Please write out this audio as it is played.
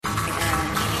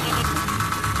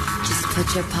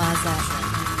Put your paws up,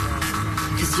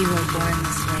 'cause you were born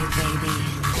this way, baby.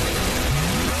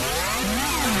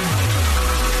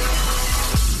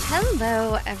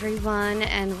 Hello, everyone,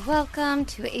 and welcome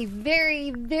to a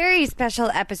very, very special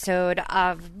episode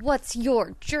of What's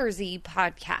Your Jersey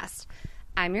podcast.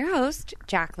 I'm your host,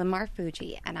 Jacqueline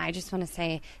Marfuji, and I just want to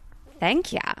say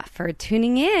thank ya for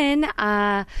tuning in.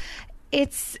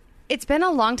 It's been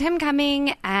a long time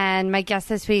coming, and my guest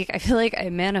this week, I feel like I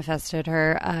manifested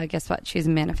her. Guess what? She's a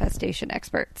manifestation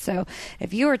expert. So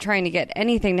if you are trying to get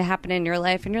anything to happen in your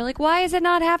life and you're like, why is it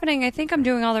not happening? I think I'm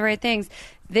doing all the right things.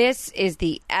 This is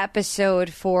the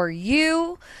episode for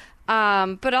you.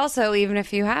 But also, even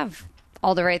if you have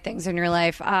all the right things in your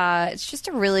life, it's just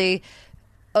a really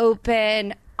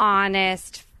open,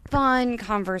 honest, fun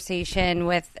conversation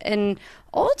with an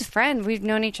old friend. We've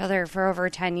known each other for over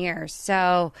 10 years.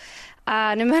 So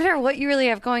no matter what you really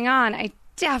have going on, I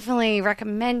definitely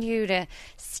recommend you to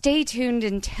stay tuned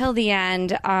until the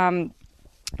end.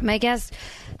 My guest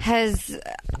has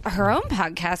her own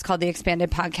podcast called The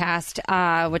Expanded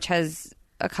Podcast, which has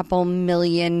a couple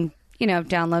million,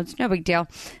 downloads. No big deal.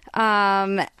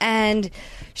 And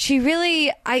she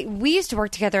really, we used to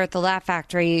work together at the Laugh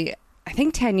Factory, I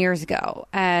think 10 years ago,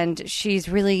 and she's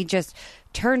really just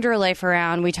turned her life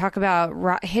around. We talk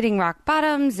about hitting rock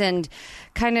bottoms and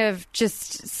kind of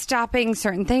just stopping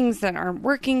certain things that aren't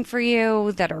working for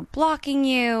you, that are blocking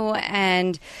you,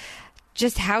 and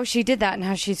just how she did that and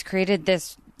how she's created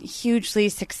this hugely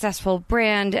successful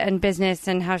brand and business,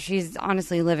 and how she's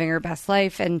honestly living her best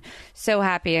life and so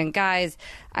happy. And guys,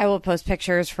 I will post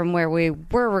pictures from where we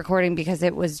were recording because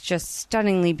it was just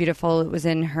stunningly beautiful. It was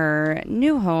in her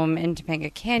new home in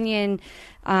Topanga Canyon.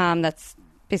 That's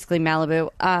basically Malibu.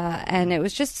 And it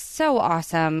was just so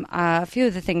awesome. A few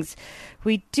of the things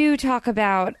we do talk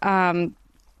about,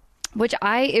 which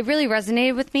it really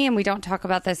resonated with me, and we don't talk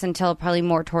about this until probably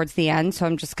more towards the end. So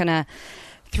I'm just going to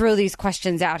throw these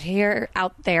questions out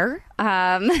there.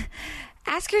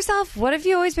 Ask yourself, what have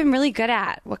you always been really good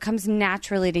at? What comes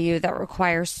naturally to you that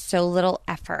requires so little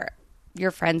effort? Your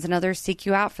friends and others seek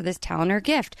you out for this talent or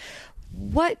gift.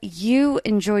 What you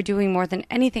enjoy doing more than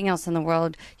anything else in the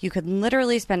world, you could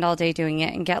literally spend all day doing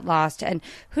it and get lost. And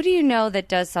who do you know that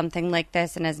does something like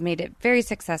this and has made it very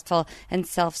successful and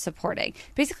self-supporting?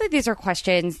 Basically, these are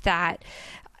questions that,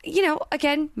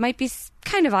 again, might be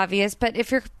kind of obvious, but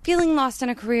if you're feeling lost in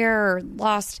a career or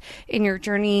lost in your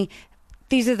journey,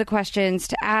 these are the questions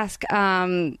to ask.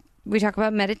 We talk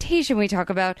about meditation. We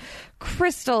talk about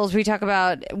crystals. We talk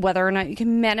about whether or not you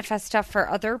can manifest stuff for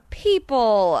other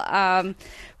people.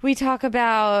 We talk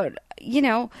about,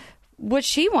 what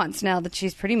she wants now that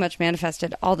she's pretty much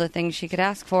manifested all the things she could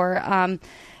ask for.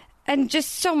 And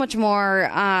just so much more.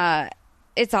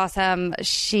 It's awesome.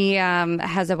 She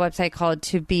has a website called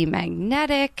To Be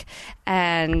Magnetic,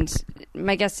 and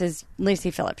my guest is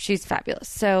Lacy Phillips. She's fabulous.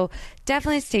 So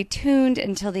definitely stay tuned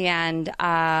until the end.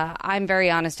 I'm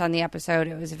very honest on the episode.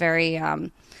 It was a very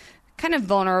kind of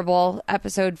vulnerable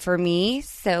episode for me,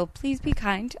 so please be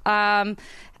kind. And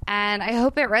I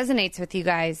hope it resonates with you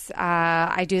guys.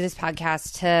 I do this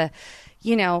podcast to,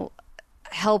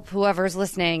 help whoever's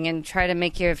listening and try to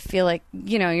make you feel like,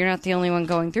 you're not the only one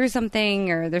going through something,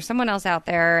 or there's someone else out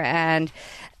there. And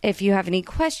if you have any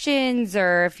questions,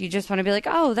 or if you just want to be like,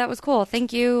 oh, that was cool,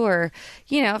 thank you. Or,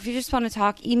 if you just want to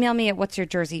talk, email me at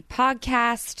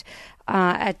whatsyourjerseypodcast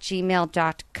at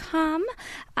gmail.com.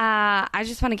 I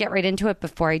just want to get right into it.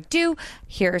 Before I do,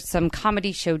 here's some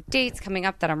comedy show dates coming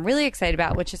up that I'm really excited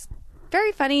about, which is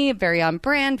very funny, very on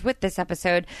brand with this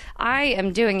episode. I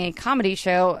am doing a comedy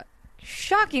show,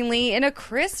 shockingly, in a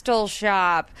crystal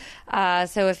shop.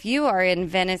 So if you are in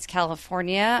Venice,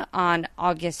 California on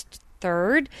August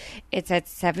 3rd, it's at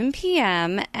 7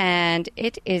 p.m. and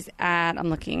it is at, I'm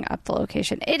looking up the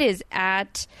location. It's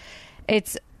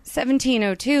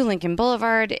 1702 Lincoln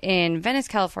Boulevard in Venice,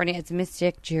 California. It's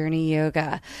Mystic Journey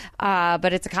Yoga.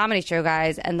 But it's a comedy show,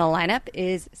 guys, and the lineup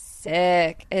is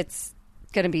sick. It's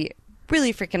going to be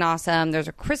really freaking awesome. There's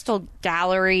a crystal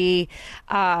gallery.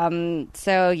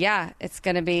 So yeah, it's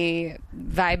going to be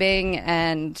vibing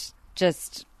and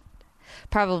just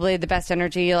probably the best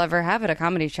energy you'll ever have at a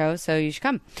comedy show. So you should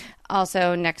come.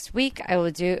 Also, next week I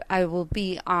will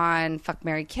be on Fuck,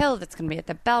 Marry, Kill. That's going to be at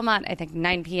the Belmont, I think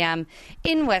 9 p.m.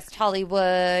 in West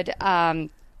Hollywood.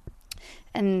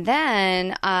 And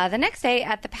then the next day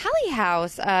at the Pally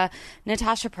House,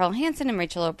 Natasha Pearl Hansen and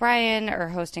Rachel O'Brien are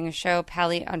hosting a show,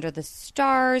 Pally Under the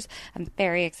Stars. I'm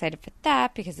very excited for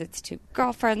that because it's two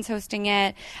girlfriends hosting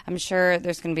it. I'm sure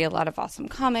there's going to be a lot of awesome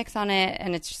comics on it,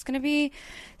 and it's just going to be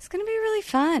really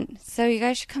fun. So you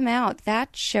guys should come out.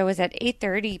 That show is at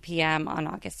 8:30 p.m. on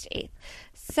August 8th.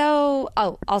 So,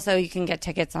 also you can get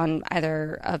tickets on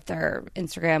either of their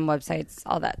Instagram websites,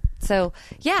 all that. So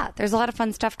yeah, there's a lot of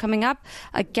fun stuff coming up.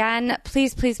 Again,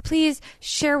 please, please, please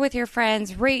share with your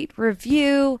friends, rate,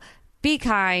 review, be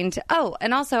kind. Oh,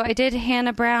 and also I did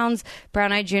Hannah Brown's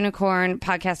Brown Eyed Unicorn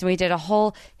podcast, and we did a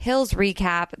whole Hills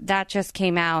recap that just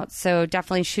came out. So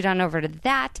definitely shoot on over to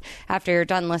that after you're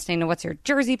done listening to What's Your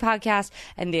Jersey podcast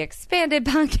and the expanded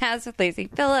podcast with Lacey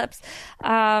Phillips.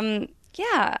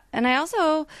 Yeah. And I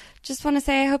also just want to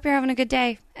say I hope you're having a good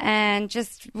day and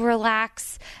just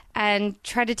relax and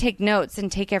try to take notes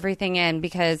and take everything in,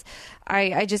 because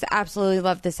I just absolutely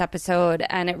love this episode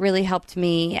and it really helped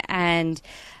me. And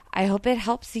I hope it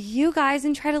helps you guys,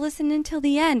 and try to listen until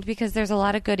the end, because there's a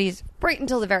lot of goodies right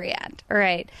until the very end. All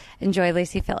right. Enjoy,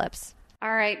 Lacey Phillips.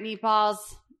 All right, meatballs.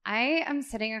 I am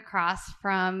sitting across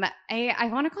from I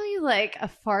want to call you like a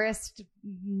forest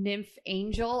nymph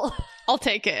angel. I'll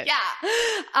take it.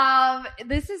 Yeah.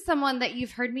 This is someone that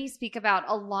you've heard me speak about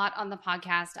a lot on the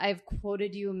podcast. I've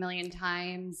quoted you a million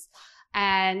times.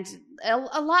 And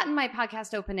a lot in my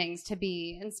podcast openings to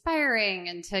be inspiring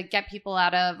and to get people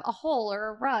out of a hole or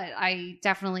a rut. I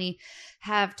definitely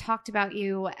have talked about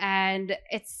you, and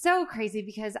it's so crazy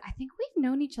because I think we've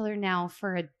known each other now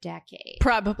for a decade.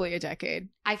 Probably a decade.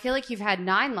 I feel like you've had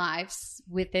 9 lives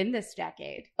within this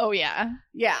decade. Oh, yeah.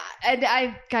 Yeah.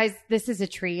 And guys, this is a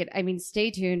treat. I mean, stay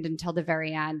tuned until the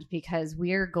very end, because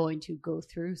we're going to go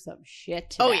through some shit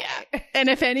today. Oh, yeah. And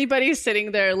if anybody's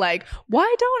sitting there like,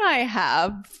 why don't I have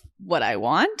what I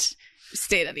want?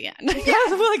 Stay to the end.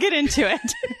 We'll get into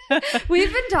it.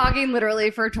 We've been talking literally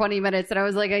for 20 minutes, and I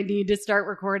was like, I need to start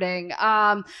recording.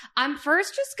 I'm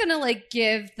first just gonna like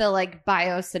give the like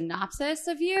bio synopsis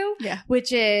of you,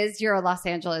 which is you're a Los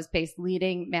Angeles-based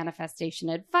leading manifestation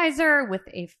advisor with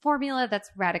a formula that's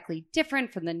radically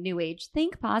different from the new age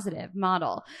think positive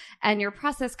model. And your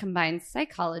process combines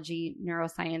psychology,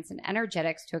 neuroscience, and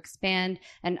energetics to expand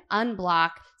and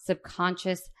unblock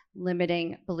subconscious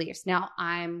limiting beliefs. Now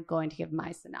I'm going to give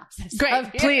my synopsis.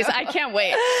 Great. Please. I can't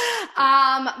wait.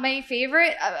 My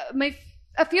favorite,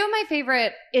 a few of my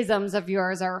favorite isms of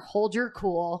yours are hold your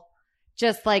cool,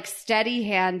 just like steady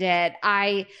handed.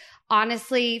 I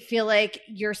honestly feel like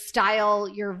your style,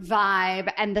 your vibe,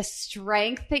 and the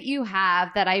strength that you have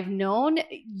that I've known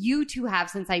you to have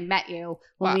since I met you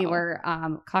when we were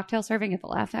cocktail serving at the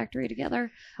Laugh Factory together.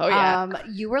 Oh, yeah.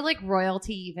 You were like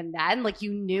royalty even then. Like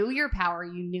you knew your power,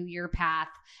 you knew your path.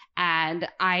 And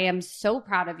I am so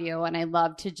proud of you. And I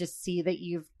love to just see that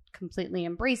you've completely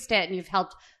embraced it and you've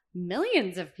helped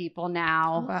millions of people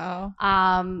now.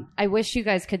 Wow. I wish you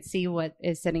guys could see what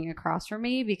is sitting across from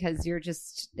me, because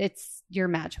you're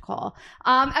magical.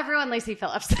 Everyone, Lacey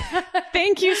Phillips.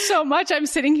 Thank you so much. I'm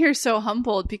sitting here so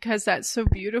humbled because that's so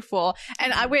beautiful.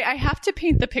 And I have to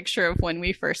paint the picture of when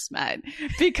we first met,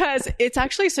 because it's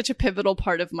actually such a pivotal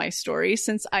part of my story,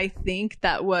 since I think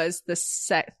that was the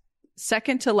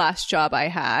second to last job I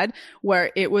had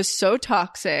where it was so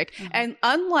toxic. Mm-hmm. And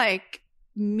unlike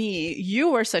me,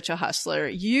 you were such a hustler.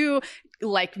 You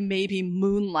like maybe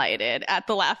moonlighted at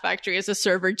the Laugh Factory as a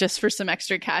server just for some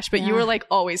extra cash, but you were like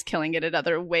always killing it at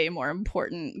other way more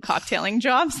important cocktailing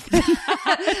jobs.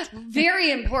 Very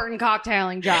important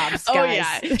cocktailing jobs, guys. Oh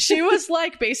yeah. She was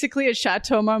like basically at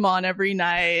Chateau Marmont every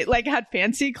night, like had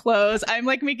fancy clothes. I'm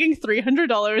like making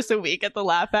 $300 a week at the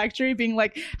Laugh Factory, being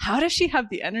like, how does she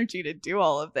have the energy to do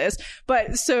all of this?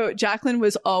 But so Jacqueline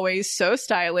was always so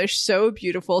stylish, so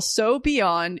beautiful, so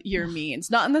beyond your means.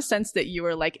 Not in the sense that you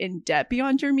were like in debt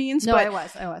beyond your means. No, but I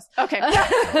was. Okay. No,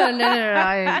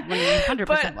 I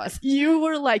 100% was. You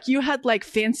were like, you had like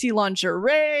fancy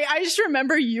lingerie. I just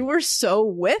remember you were so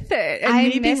with it. And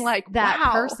me being like, that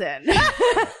wow. person.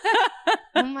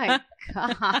 Oh my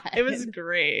God. It was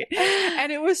great.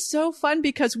 And it was so fun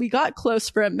because we got close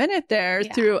for a minute there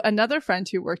through another friend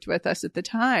who worked with us at the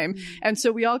time. Mm-hmm. And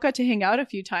so we all got to hang out a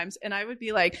few times, and I would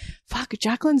be like, fuck,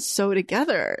 Jacqueline's so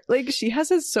together. Like she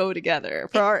has us so together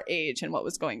for our age and what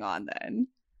was going on then.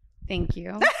 Thank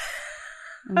you.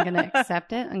 I'm going to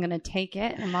accept it. I'm going to take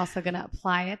it. I'm also going to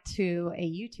apply it to a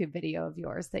YouTube video of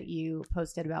yours that you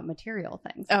posted about material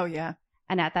things. Oh yeah.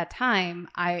 And at that time,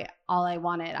 I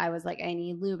was like, I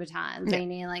need Louboutins. I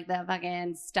need like the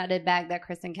fucking studded bag that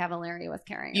Kristen Cavallari was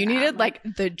carrying. You needed like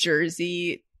the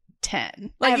Jersey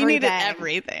 10. Like you needed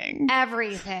everything.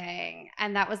 Everything.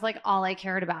 And that was like all I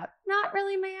cared about. Not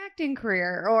really my acting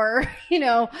career or,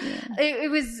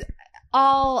 it was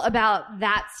all about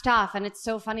that stuff. And it's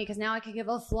so funny because now I can give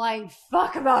a flying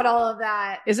fuck about all of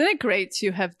that. Isn't it great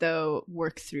to have, though,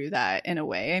 worked through that in a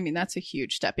way? I mean, that's a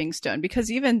huge stepping stone because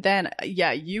even then,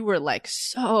 you were like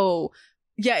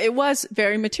Yeah, it was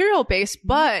very material based,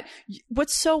 but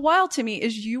what's so wild to me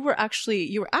is you were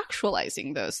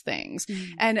actualizing those things.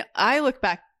 And I look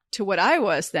back to what I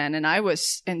was then, and I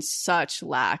was in such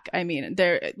lack. I mean,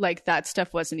 that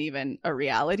stuff wasn't even a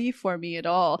reality for me at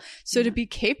all. So to be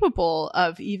capable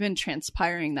of even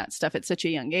transpiring that stuff at such a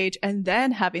young age, and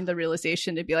then having the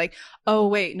realization to be like, oh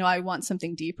wait, no, I want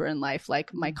something deeper in life,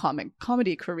 like my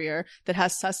comedy career that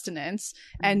has sustenance,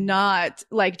 and not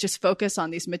like just focus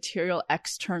on these material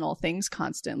external things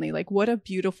constantly. Like, what a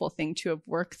beautiful thing to have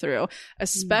worked through,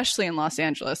 especially in Los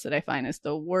Angeles, that I find is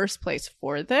the worst place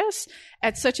for this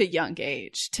at such a young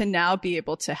age, to now be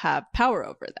able to have power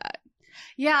over that.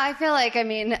 Yeah, I feel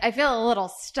a little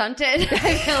stunted.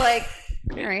 I feel like,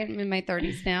 all right, I'm in my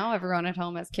 30s now. Everyone at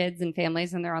home has kids and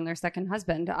families, and they're on their second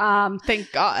husband.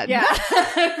 Thank God. Yeah.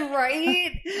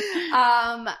 Right.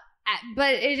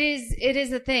 But it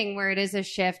is a thing where it is a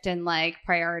shift in like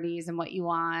priorities and what you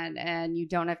want, and you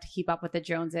don't have to keep up with the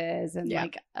Joneses, and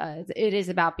it is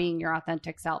about being your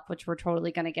authentic self, which we're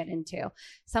totally going to get into.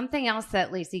 Something else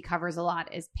that Lacey covers a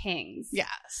lot is pings.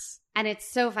 Yes. And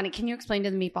it's so funny. Can you explain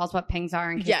to the meatballs what pings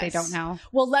are in case they don't know?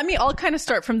 Well, I'll kind of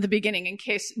start from the beginning in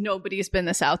case nobody's been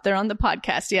this out there on the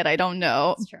podcast yet. I don't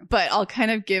know. That's true. But I'll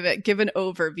kind of give an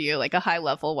overview, like a high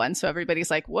level one. So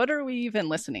everybody's like, what are we even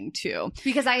listening to?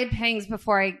 Because I had pings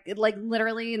before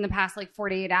literally in the past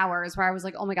 48 hours where I was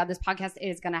like, oh my God, this podcast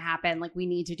is going to happen. Like, we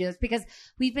need to do this because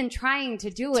we've been trying to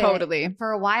do it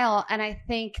for a while. And I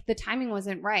think the timing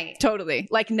wasn't right. Totally.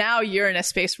 Like, now you're in a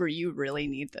space where you really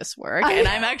need this work. And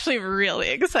I'm actually really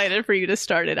excited for you to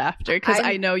start it after, because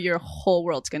I know your whole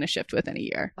world's going to shift within a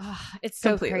year. It's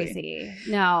so crazy.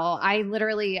 No,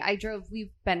 we've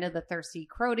been to the Thirsty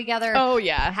Crow together. Oh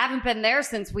yeah. I haven't been there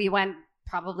since we went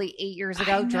probably 8 years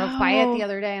ago. Drove by it the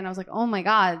other day and I was like, oh my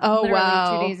God. Oh, literally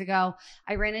wow. 2 days ago.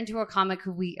 I ran into a comic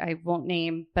who I won't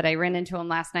name, but I ran into him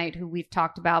last night who we've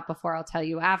talked about before. I'll tell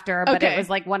you after. But it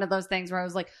was like one of those things where I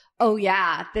was like, oh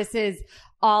yeah, this is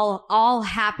all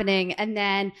happening. And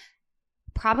then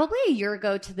probably a year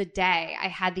ago to the day, I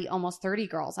had the Almost 30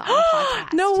 Girls on the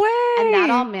podcast. No way. And that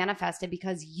all manifested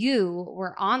because you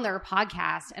were on their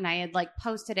podcast and I had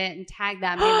posted it and tagged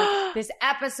them. And this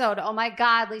episode, oh my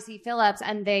God, Lacey Phillips.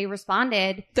 And they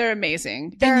responded. They're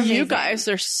amazing. They're amazing. You guys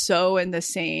are so in the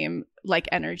same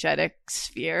energetic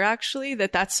sphere, actually,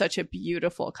 that's such a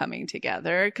beautiful coming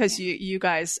together, because you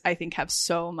guys, I think, have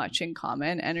so much in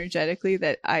common energetically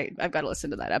that I've got to listen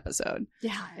to that episode.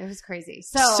 Yeah, it was crazy.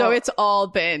 So it's all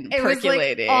been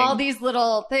percolating. It was all these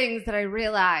little things that I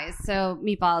realized. So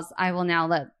meatballs, I will now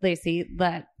let Lacey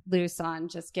let loose on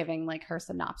just giving her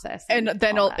synopsis. And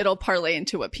then it'll parlay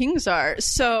into what pings are.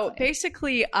 So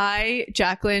basically,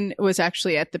 Jacqueline was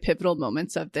actually at the pivotal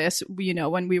moments of this,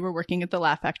 when we were working at the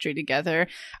Laugh Factory together.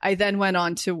 I then went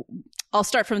on to, I'll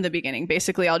start from the beginning.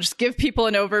 Basically, I'll just give people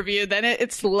an overview. Then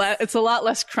it's a lot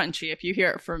less crunchy if you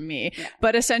hear it from me. Yeah.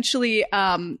 But essentially,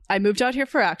 I moved out here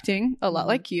for acting, a lot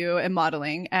like you, and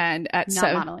modeling. And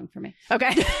modeling for me.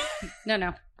 Okay.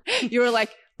 No. You were like,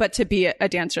 but to be a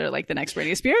dancer like the next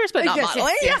Britney Spears, but not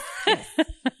modeling.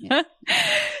 Yes.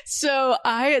 So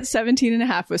I, at 17 and a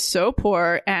half, was so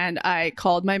poor, and I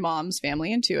called my mom's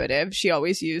family intuitive. She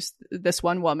always used this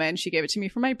one woman. She gave it to me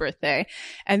for my birthday.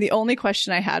 And the only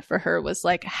question I had for her was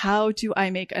how do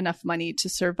I make enough money to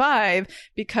survive?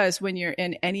 Because when you're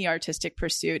in any artistic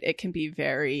pursuit, it can be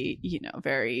very,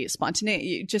 very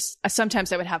spontaneous.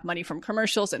 Sometimes I would have money from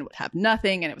commercials and would have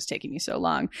nothing, and it was taking me so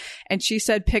long. And she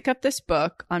said, pick up this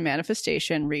book on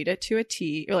manifestation, read it to a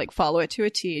T, or follow it to a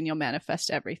T, and you'll manifest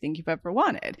everything you've ever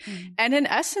wanted. And in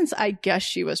essence, I guess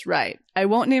she was right. I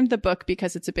won't name the book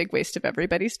because it's a big waste of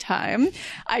everybody's time.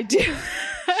 I do.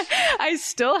 I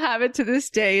still have it to this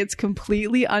day. It's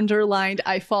completely underlined.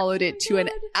 I followed it to an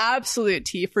absolute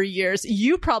T for years.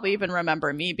 You probably even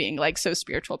remember me being so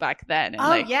spiritual back then.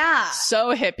 And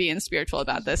so hippie and spiritual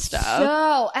about this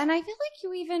stuff. And I feel like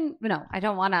you even, no, I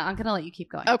don't want to, I'm going to let you keep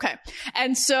going. Okay.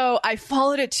 And so I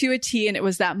followed it to a T, and it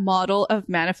was that model of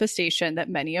manifestation that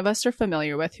many of us are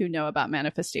familiar with who know about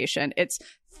manifestation. It's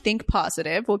think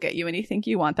positive will get you anything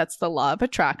you want. That's the law of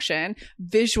attraction.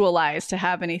 Visualize to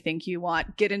have anything you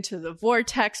want. Get into the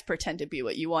vortex. Pretend to be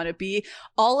what you want to be.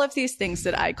 All of these things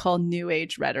that I call new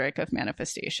age rhetoric of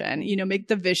manifestation. Make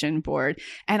the vision board.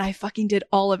 And I fucking did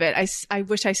all of it. I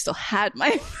wish I still had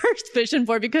my first vision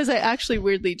board, because I actually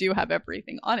weirdly do have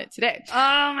everything on it today.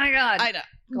 Oh my God. I know.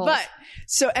 Goals. But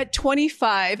so at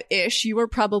 25-ish, you were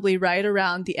probably right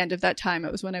around the end of that time.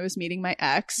 It was when I was meeting my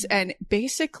ex. And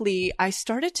basically, I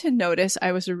started to notice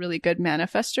I was a really good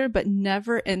manifester, but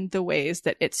never in the ways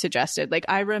that it suggested.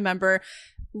 I remember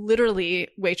literally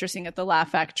waitressing at the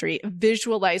Laugh Factory,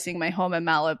 visualizing my home in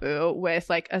Malibu with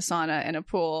like a sauna and a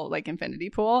pool, like infinity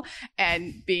pool,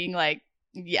 and being like,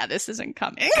 yeah, this isn't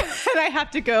coming. And I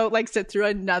have to go like sit through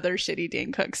another shitty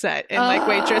Dane Cook set and like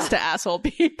waitress to asshole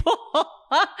people.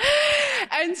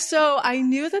 And so I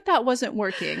knew that that wasn't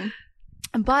working.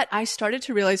 But I started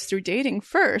to realize through dating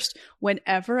first,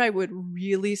 whenever I would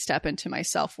really step into my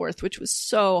self-worth, which was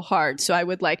so hard. So I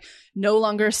would like no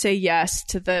longer say yes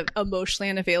to the emotionally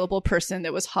unavailable person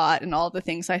that was hot and all the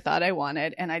things I thought I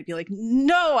wanted. And I'd be like,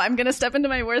 no, I'm going to step into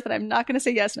my worth and I'm not going to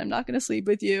say yes and I'm not going to sleep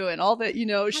with you and all that, you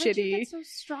know, How shitty. did you get so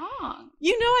strong?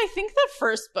 You know, I think the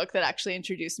first book that actually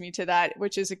introduced me to that,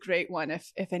 which is a great one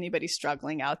if anybody's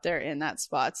struggling out there in that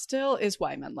spot still, is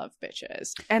Why Men Love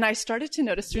Bitches. And I started to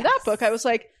notice through that book, I was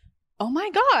like, oh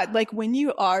my God, like when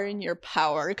you are in your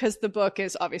power, because the book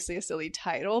is obviously a silly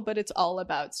title, but it's all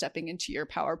about stepping into your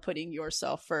power, putting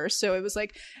yourself first. So it was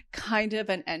like kind of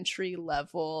an entry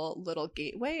level little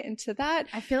gateway into that.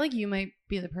 I feel like you might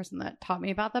be the person that taught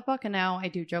me about that book, and now I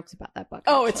do jokes about that book.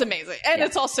 Oh, actually. it's amazing. And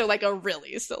it's also like a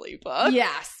really silly book.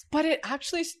 Yes. But it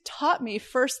actually taught me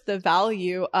first the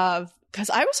value of, because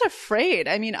I was afraid.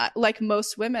 I mean, like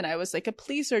most women, I was like a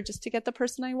pleaser just to get the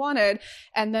person I wanted.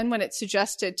 And then when it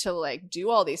suggested to like do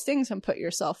all these things and put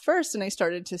yourself first, and I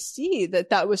started to see that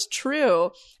that was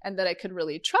true and that I could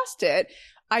really trust it,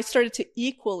 I started to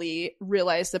equally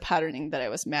realize the patterning that I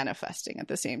was manifesting at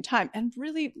the same time, and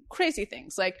really crazy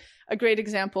things. Like a great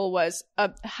example was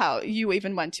how you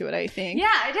even went to it, I think. Yeah,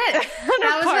 I did.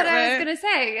 That was what I was going to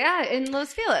say. Yeah, in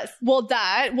Los Feliz.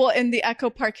 Well, in the Echo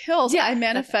Park Hills, Yeah, I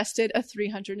manifested a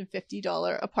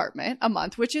 $350 apartment a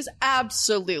month, which is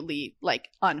absolutely like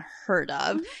unheard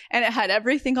of. Mm-hmm. And it had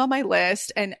everything on my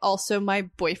list. And also my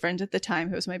boyfriend at the time,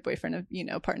 who was my boyfriend of, you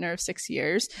know, partner of 6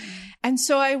 years. And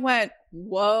so I went,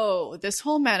 whoa, this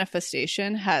whole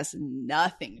manifestation has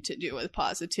nothing to do with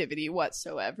positivity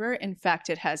whatsoever. In fact,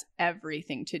 it has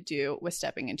everything to do with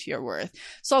stepping into your worth.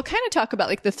 So I'll kind of talk about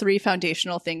like the 3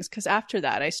 foundational things, because after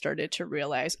that, I started to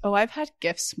realize, oh, I've had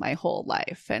gifts my whole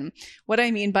life. And what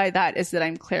I mean by that is that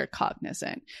I'm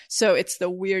claircognizant. So it's the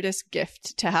weirdest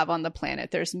gift to have on the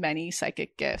planet. There's many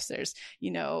psychic gifts. There's,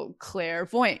 you know,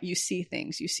 clairvoyant. You see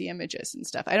things, you see images and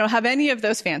stuff. I don't have any of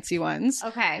those fancy ones.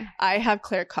 Okay. I have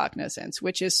claircognizance,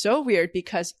 which is so weird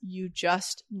because you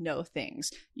just know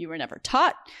things. You were never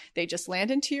taught. They just land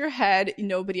into your head.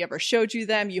 Nobody ever showed you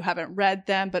them. You haven't read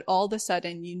them, but all of a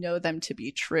sudden you know them to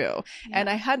be true. Yeah. And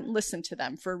I hadn't listened to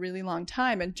them for a really long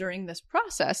time. And during this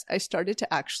process, I started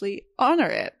to actually honor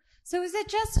it. So is it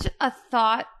just a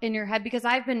thought in your head? Because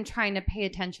I've been trying to pay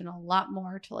attention a lot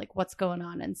more to like what's going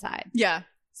on inside. Yeah.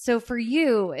 So for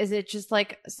you, is it just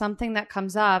like something that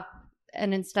comes up,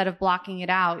 and instead of blocking it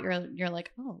out, you're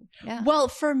like, oh, yeah. Well,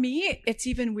 for me, it's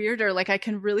even weirder. Like I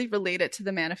can really relate it to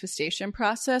the manifestation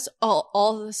process.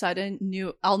 All of a sudden,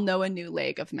 I'll know a new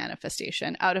leg of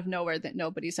manifestation out of nowhere that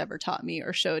nobody's ever taught me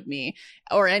or showed me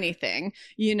or anything,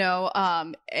 you know.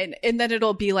 And then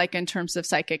it'll be like in terms of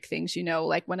psychic things, you know,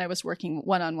 like when I was working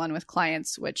one-on-one with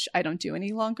clients, which I don't do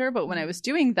any longer, but when I was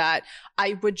doing that,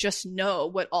 I would just know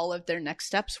what all of their next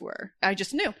steps were. I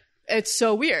just knew. It's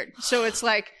so weird. So it's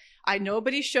like,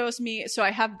 nobody shows me. So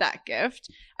I have that gift.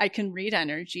 I can read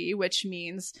energy, which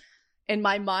means in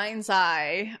my mind's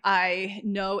eye, I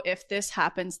know if this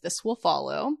happens, this will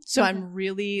follow. So I'm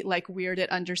really like weird at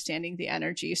understanding the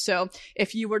energy. So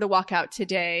if you were to walk out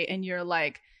today and you're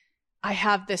like, I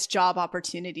have this job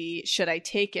opportunity, should I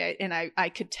take it? And I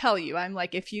could tell you, I'm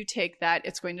like, if you take that,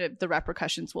 the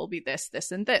repercussions will be this,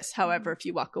 this, and this. However, if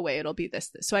you walk away, it'll be this,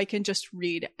 this. So I can just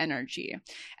read energy.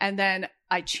 And then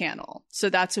I channel. So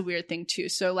that's a weird thing too.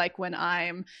 So like when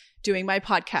I'm doing my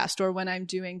podcast or when I'm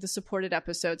doing the supported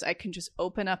episodes, I can just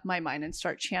open up my mind and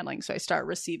start channeling. So I start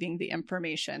receiving the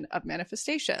information of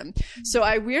manifestation. So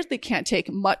I weirdly can't take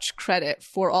much credit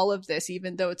for all of this,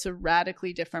 even though it's a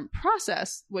radically different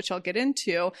process, which I'll get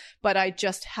into, but I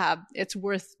just it's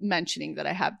worth mentioning that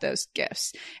I have those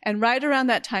gifts. And right around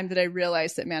that time that I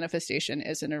realized that manifestation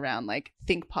isn't around like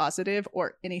think positive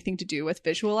or anything to do with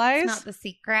visualize. It's not the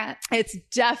secret. It's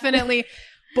definitely,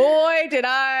 boy, did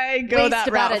I go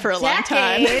that route for a long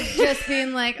time. Just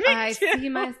being like, I see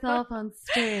myself on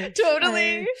stage.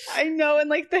 Totally. I know.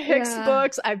 And like the Hicks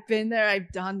books, I've been there.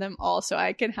 I've done them all. So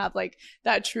I can have like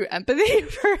that true empathy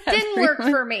for Didn't work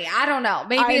for me. I don't know.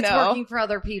 Maybe it's working for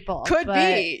other people. Could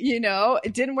be, you know,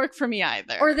 it didn't work for me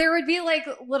either. Or there would be like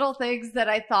little things that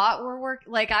I thought were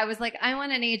like I was like, I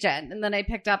want an agent. And then I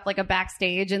picked up like a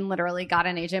backstage and literally got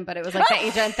an agent, but it was like the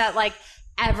agent that like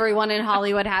everyone in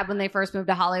Hollywood had when they first moved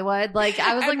to Hollywood. Like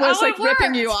I was like, was like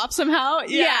ripping you off somehow.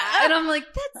 Yeah. And I'm like,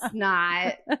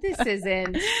 this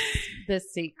isn't the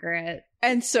secret.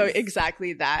 And so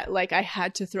exactly that, like I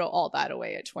had to throw all that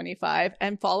away at 25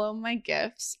 and follow my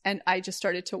gifts. And I just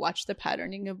started to watch the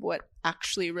patterning of what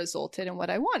actually resulted in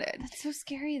what I wanted. That's so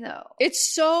scary though.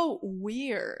 It's so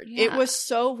weird. Yeah. It was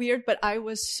so weird, but I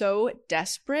was so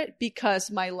desperate because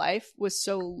my life was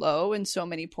so low in so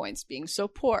many points, being so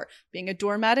poor, being a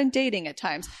doormat and dating at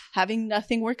times, having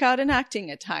nothing work out and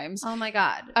acting at times. Oh my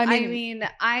God. I I mean- mean,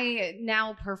 I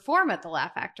now perform at the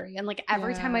Laugh Factory, and like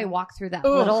every time I walk through that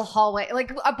Ugh. little hallway,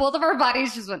 like both of our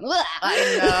bodies just went, "Ugh."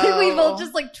 I know. We both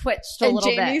just like twitched a And little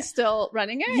Jamie's bit. still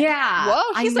running it? Yeah.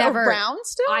 Whoa, he's around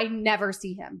still? I never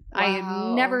see him. I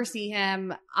Wow. never see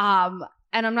him. And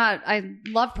I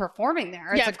love performing there.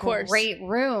 It's Yeah, a of course. great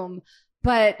room.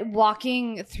 But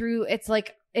walking through, it's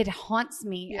like, it haunts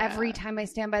me Yeah. every time I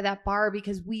stand by that bar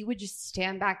because we would just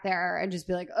stand back there and just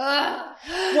be like, ugh.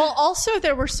 Well, also,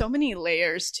 there were so many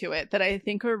layers to it that I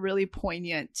think are really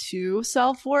poignant to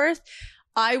self-worth.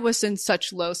 I was in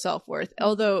such low self-worth,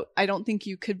 although I don't think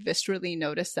you could viscerally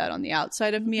notice that on the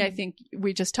outside of me. I think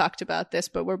we just talked about this,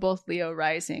 but we're both Leo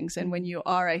risings. And when you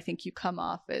are, I think you come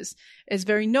off as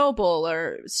very noble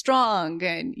or strong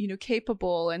and, you know,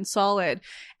 capable and solid.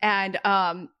 And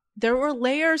there were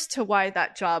layers to why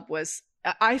that job was.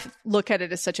 I look at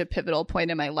it as such a pivotal point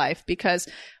in my life because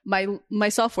my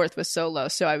self-worth was so low.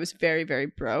 So I was very, very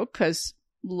broke because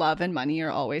love and money are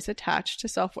always attached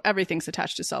to everything's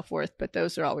attached to self-worth, but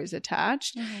those are always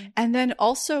attached. And then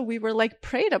also we were like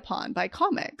preyed upon by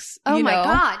comics. Oh you my know?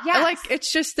 God, yes. Like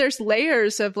it's just, there's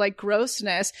layers of like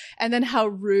grossness and then how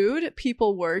rude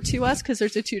people were to us because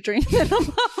there's a 2-drink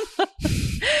minimum.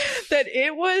 That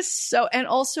it was so, and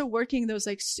also working those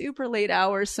like super late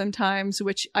hours sometimes,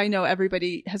 which I know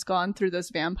everybody has gone through those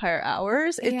vampire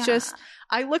hours. It Yeah. just,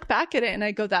 I look back at it and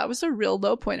I go, that was a real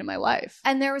low point in my life.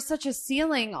 And there was such a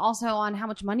ceiling also on how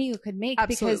much money you could make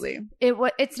Absolutely.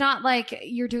 because it's not like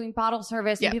you're doing bottle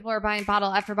service and Yeah. people are buying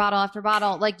bottle after bottle after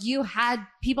bottle. Like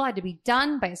people had to be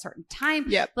done by a certain time.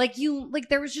 Yep. Like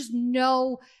there was just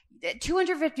no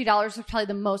 $250 was probably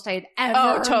the most I had ever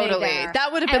Oh, made totally. there.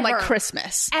 That would have been like Ever.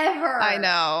 Christmas. Ever. I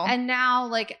know. And now,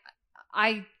 like,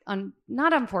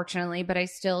 not unfortunately, but I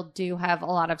still do have a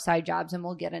lot of side jobs, and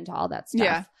we'll get into all that stuff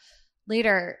Yeah.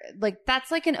 later. Like, that's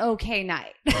like an okay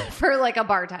night for like a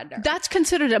bartender. That's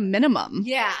considered a minimum.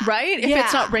 Yeah. Right? If Yeah.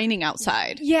 it's not raining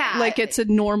outside. Yeah. Like it's a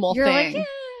normal You're thing. like, yeah,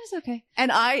 it's okay.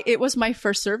 And it was my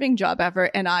first serving job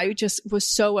ever. And I just was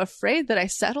so afraid that I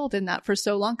settled in that for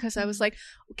so long because I was like,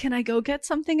 can I go get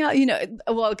something else? You know,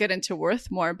 well, I'll get into worth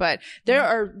more, but there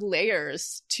are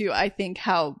layers to, I think,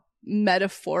 how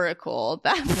metaphorical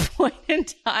that point in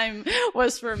time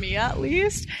was for me, at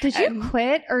least. Did you And-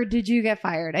 quit or did you get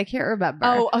fired? I can't remember.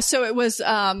 Oh, so it was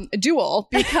dual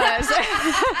because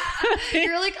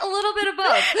You're like a little bit of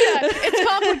both. yeah, it's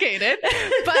complicated.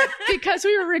 But because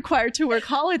we were required to work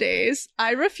holidays,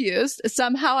 I refused.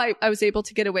 Somehow I was able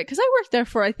to get away because I worked there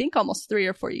for, I think, almost 3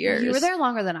 or 4 years. You were there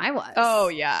longer than I was. Oh,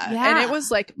 yeah. Yeah. And it was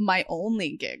like my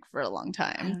only gig for a long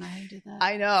I don't time. know how you did that.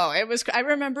 I know. It was, I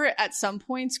remember at some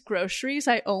points, groceries,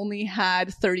 I only had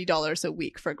 $30 a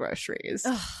week for groceries.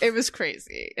 Ugh. It was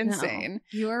crazy, No. insane.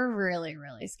 You were really,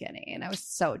 really skinny, and I was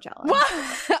so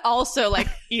jealous. Also, like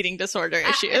eating disorder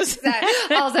issues.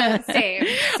 Also, same.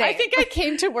 I think I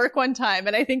came to work one time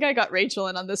and I think I got Rachel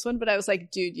in on this one, but I was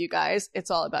like, dude, you guys,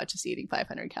 it's all about just eating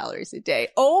 500 calories a day.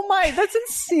 Oh my, that's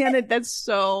insanity. That's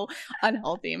so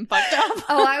unhealthy and fucked up.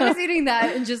 Oh, I was eating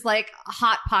that and just like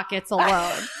Hot Pockets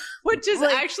alone. Which is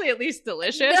like- actually at least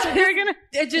delicious. You're gonna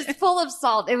It just full of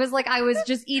salt. It was like I was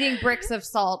just eating bricks of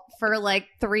salt for like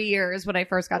 3 years when I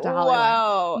first got to Hollywood.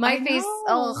 Wow. My I face, know.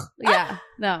 oh yeah,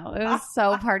 no, it was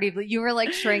so party. You were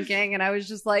like shrinking, and I was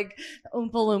just like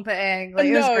oompa loompa-ing. Like,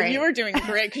 it was No, great. you were doing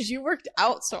great because you worked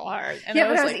out so hard. And Yeah,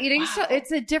 but I was like, eating wow. so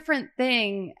it's a different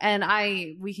thing, and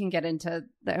we can get into.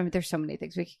 I mean, there's so many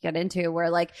things we could get into where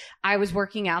like I was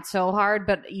working out so hard,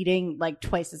 but eating like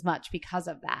twice as much because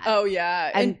of that. Oh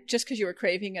yeah, and And- just because you were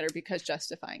craving it or because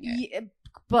justifying it. Yeah,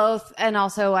 both, and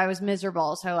also I was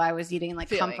miserable, so I was eating like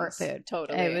comfort Feelings, food.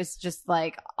 totally. It was just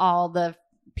like all the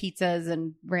pizzas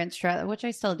and ranch dressing, which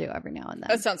I still do every now and then.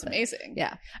 That sounds But, amazing.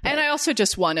 Yeah, And I also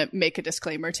just want to make a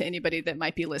disclaimer to anybody that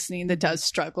might be listening that does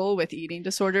struggle with eating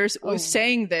disorders. Oh. We're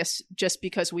saying this just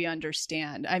because we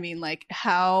understand. I mean, like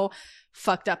how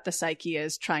fucked up the psyche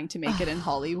is trying to make it in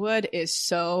Hollywood is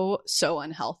so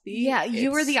unhealthy. Yeah,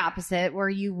 you were the opposite, where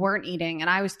you weren't eating and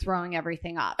I was throwing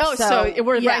everything up. Oh, so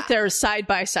we're right there side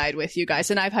by side with you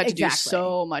guys. And I've had to do Exactly.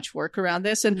 so much work around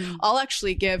this. And I'll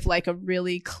actually give like a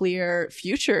really clear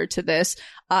future to this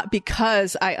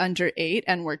because I underate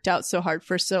and worked out so hard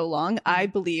for so long. I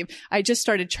believe I just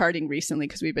started charting recently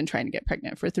because we've been trying to get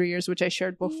pregnant for 3 years, which I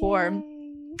shared before. Yay.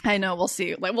 I know, we'll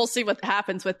see. Like, we'll see what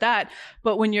happens with that.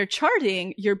 But when you're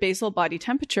charting, your basal body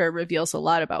temperature reveals a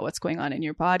lot about what's going on in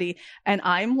your body. And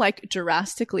I'm like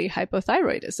drastically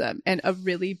hypothyroidism. And a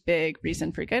really big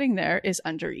reason for getting there is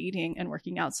under eating and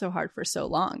working out so hard for so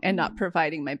long and not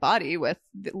providing my body with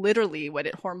literally what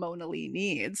it hormonally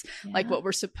needs. Like what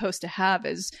we're supposed to have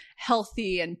is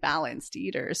healthy and balanced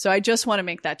eaters. So I just want to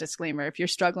make that disclaimer. If you're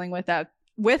struggling with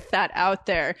that out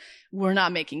there, we're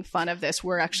not making fun of this.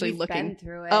 We're actually We've looking been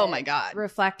through it, Oh my God.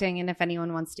 reflecting. And if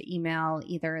anyone wants to email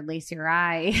either Lacey or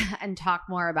I and talk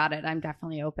more about it, I'm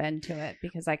definitely open to it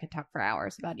because I could talk for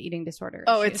hours about eating disorder.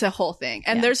 Oh, issues. it's a whole thing.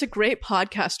 And Yeah. there's a great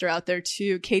podcaster out there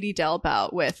too, Katie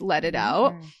Delbout with Let It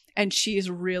Out. And she's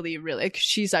really, really,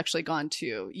 she's actually gone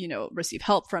to, receive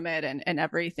help from it and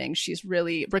everything. She's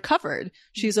really recovered.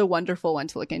 She's a wonderful one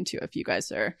to look into if you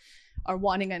guys are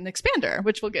wanting an expander,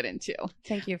 which we'll get into.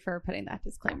 Thank you for putting that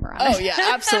disclaimer on. Oh it. yeah,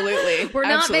 absolutely. We're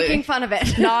not Absolutely. making fun of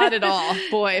it. Not at all.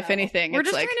 Boy, if anything, We're it's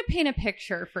just like trying to paint a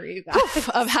picture for you guys.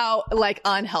 of how like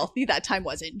unhealthy that time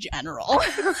was in general.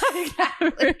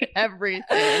 Everything.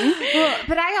 Well,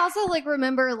 but I also like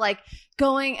remember like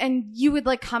going and you would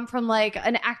like come from like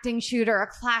an acting shoot or a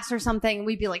class or something. And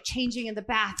we'd be like changing in the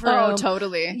bathroom. Oh,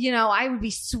 totally. I would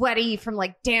be sweaty from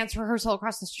like dance rehearsal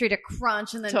across the street at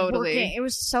Crunch and then Totally. working. It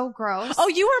was so gross. Oh,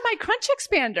 you were my crunch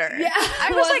expander. Yeah. I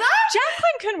was like,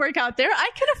 Jacqueline can work out there. I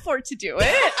can afford to do it.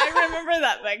 I remember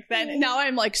that back then. Now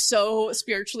I'm like so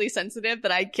spiritually sensitive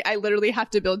that I literally have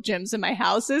to build gyms in my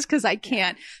houses because I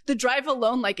can't. The drive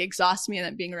alone like exhausts me, and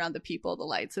then being around the people, the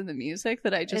lights, and the music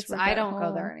that I just work I at don't go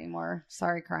home. there anymore.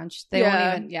 Sorry, Crunch. They Yeah.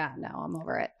 won't even. Yeah, no, I'm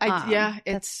over it.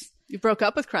 You broke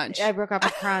up with Crunch. I broke up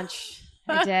with Crunch.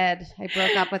 I did. I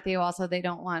broke up with you. Also, they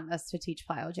don't want us to teach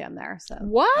plyo gym there. So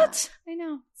What? I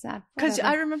know. It's sad. Because I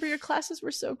Whatever. remember your classes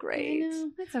were so I great. know.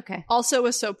 It's okay. Also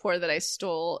was so poor that I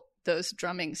stole those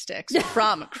drumming sticks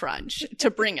from Crunch to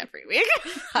bring every week.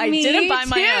 I Me didn't buy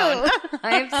my too. own.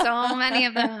 I have so many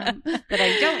of them that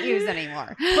I don't use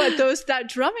anymore. But that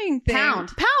drumming thing. Pound.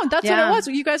 That's Yeah. what it was.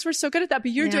 You guys were so good at that, but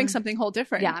you're Yeah. doing something whole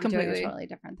different. Yeah, I'm completely. doing a totally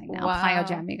different thing now. Wow. Plyo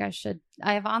gym. You guys should.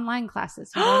 I have online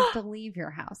classes. You don't have to leave your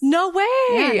house. No way.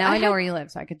 Yeah, now I know had- where you live,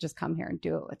 so I could just come here and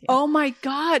do it with you. Oh my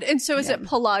God. And so is Yeah. it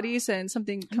Pilates and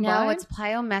something combined? No, it's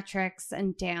plyometrics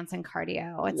and dance and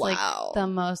cardio. It's like Wow. the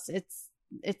most. It's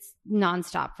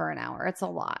nonstop for an hour. It's a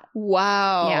lot.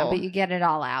 Wow. Yeah, but you get it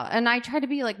all out. And I try to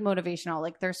be like motivational.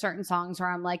 Like there's certain songs where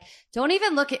I'm like, don't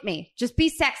even look at me. Just be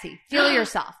sexy. Feel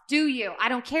yourself. Do you. I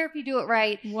don't care if you do it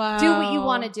right. Wow. Do what you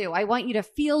want to do. I want you to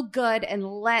feel good and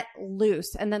let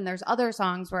loose. And then there's other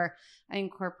songs where I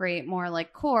incorporate more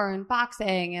like core and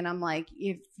boxing. And I'm like,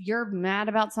 if you're mad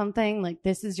about something, like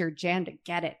this is your jam to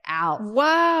get it out.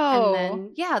 Wow.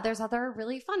 And then, there's other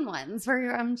really fun ones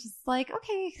where I'm just like,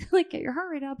 okay, like get your heart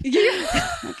rate up. Yeah.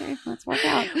 Okay, let's work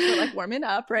out. We're like warming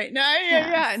up right now.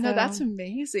 Yeah, Yeah. No, so- that's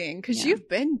amazing. Because Yeah. you've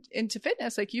been into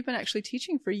fitness. Like you've been actually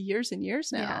teaching for years and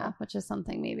years now. Yeah, which is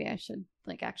something maybe I should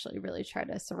like actually really try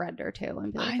to surrender to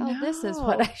and be like, I oh, this is know.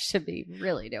 what I should be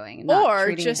really doing. And not Or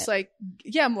treating just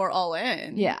it. more all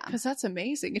in. Yeah. Because that's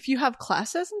amazing. If you have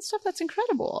classes and stuff, that's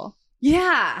incredible.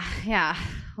 yeah.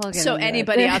 We'll get So into it.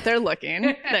 anybody out there looking,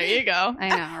 there you go. I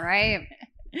know, right?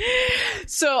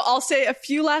 So I'll say a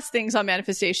few last things on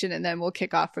manifestation and then we'll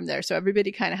kick off from there. So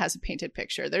everybody kind of has a painted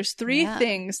picture. There's three Yeah.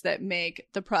 things that make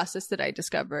the process that I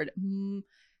discovered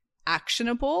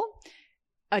actionable,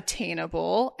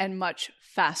 attainable, and much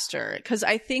faster. Because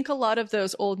I think a lot of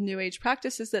those old new age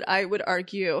practices that I would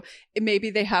argue maybe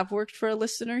they have worked for a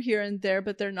listener here and there,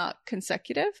 but they're not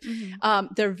consecutive.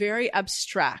 They're very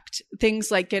abstract.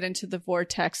 Things like get into the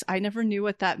vortex. I never knew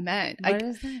what that meant. What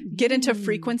does that mean? Get into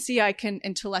frequency. I can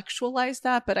intellectualize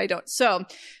that, but I don't. So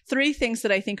 3 things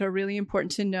that I think are really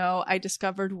important to know. I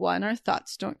discovered 1, our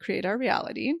thoughts don't create our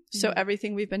reality. So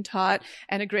everything we've been taught,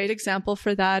 and a great example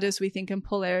for that is we think in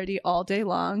polarity all day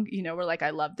long. We're like,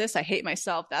 I love this. I hate myself.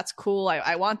 That's cool.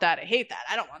 I want that. I hate that.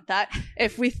 I don't want that.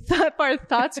 If we thought our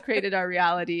thoughts created our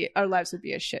reality, our lives would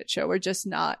be a shit show. We're just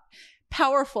not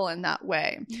powerful in that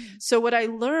way. So what I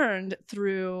learned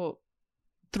through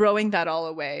throwing that all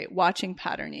away, watching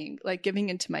patterning, like giving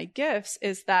into my gifts,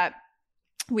 is that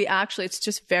it's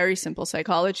just very simple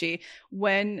psychology.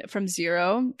 when from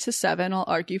 0 to 7, I'll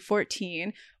argue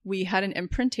 14, we had an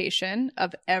imprintation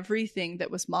of everything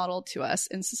that was modeled to us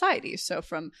in society. So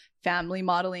from family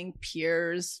modeling,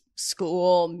 peers,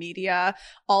 school, media,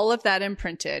 all of that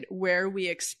imprinted. Where we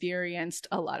experienced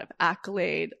a lot of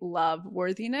accolade, love,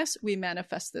 worthiness, we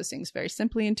manifest those things very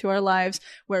simply into our lives.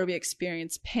 Where we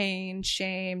experience pain,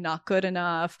 shame, not good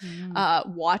enough,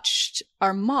 watched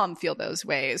our mom feel those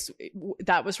ways,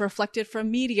 that was reflected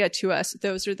from media to us.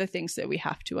 Those are the things that we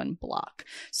have to unblock.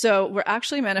 So we're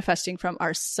actually manifesting from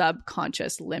our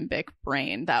subconscious limbic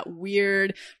brain, that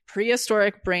weird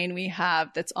prehistoric brain we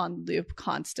have that's on loop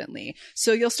constantly.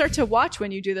 So you'll start to watch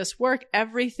when you do this work,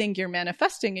 everything you're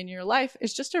manifesting in your life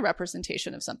is just a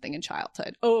representation of something in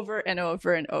childhood over and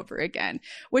over and over again,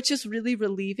 which is really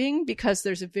relieving because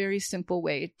there's a very simple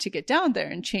way to get down there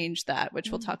and change that, which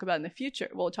we'll talk about in the future.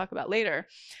 We'll talk about later.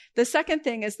 The second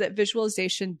thing is that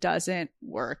visualization doesn't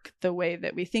work the way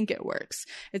that we think it works.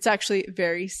 It's actually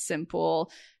very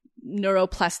simple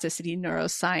neuroplasticity,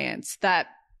 neuroscience that,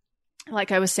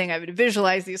 like I was saying, I would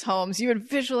visualize these homes. You would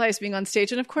visualize being on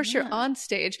stage. And of course, you're on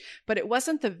stage, but it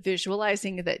wasn't the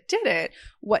visualizing that did it.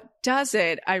 What does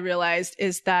it, I realized,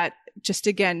 is that just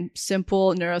again,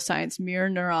 simple neuroscience, mirror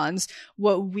neurons,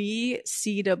 what we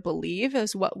see to believe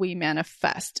is what we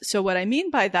manifest. So what I mean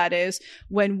by that is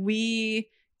when we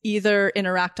either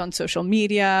interact on social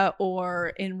media or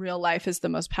in real life is the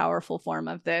most powerful form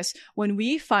of this. When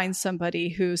we find somebody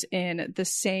who's in the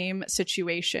same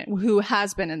situation, who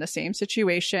has been in the same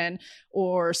situation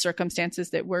or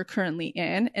circumstances that we're currently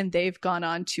in, and they've gone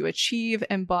on to achieve,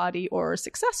 embody, or are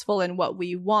successful in what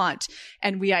we want,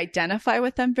 and we identify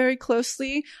with them very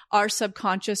closely, our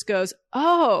subconscious goes,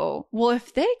 oh, well,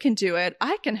 if they can do it,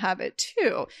 I can have it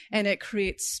too. And it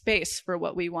creates space for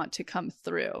what we want to come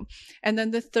through. And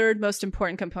then the third most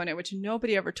important component, which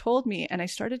nobody ever told me, and I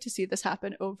started to see this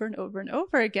happen over and over and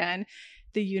over again,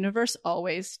 the universe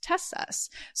always tests us.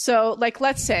 So like,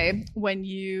 let's say when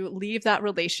you leave that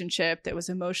relationship that was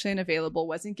emotionally unavailable,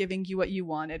 wasn't giving you what you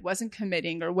wanted, wasn't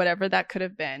committing, or whatever that could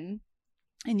have been,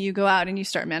 and you go out and you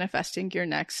start manifesting your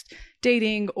next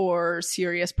dating or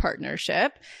serious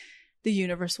partnership, the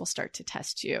universe will start to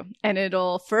test you. And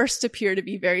it'll first appear to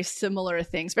be very similar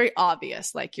things, very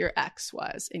obvious, like your ex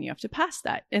was, and you have to pass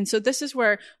that. And so this is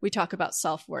where we talk about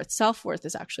self-worth. Self-worth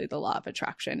is actually the law of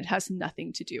attraction. It has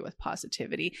nothing to do with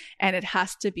positivity, and it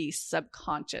has to be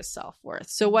subconscious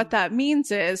self-worth. So what that means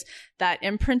is that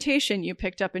imprintation you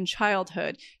picked up in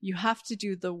childhood, you have to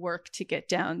do the work to get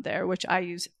down there, which I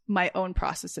use my own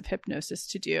process of hypnosis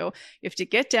to do. You have to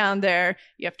get down there,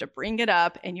 you have to bring it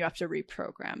up, and you have to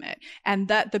reprogram it. And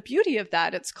that the beauty of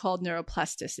that, it's called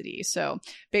neuroplasticity. So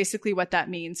basically what that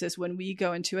means is when we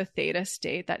go into a theta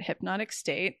state, that hypnotic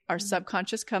state, our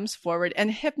subconscious comes forward,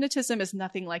 and hypnotism is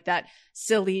nothing like that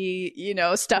silly,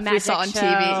 stuff Magic we saw on show.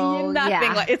 TV. Nothing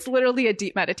Yeah. like, it's literally a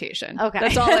deep meditation. Okay.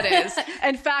 That's all it is.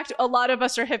 In fact, a lot of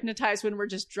us are hypnotized when we're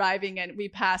just driving and we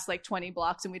pass like 20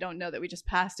 blocks and we don't know that we just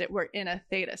passed it. We're in a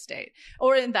theta state,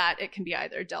 or in that it can be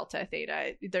either delta,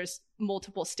 theta. There's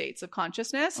multiple states of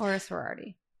consciousness. Or a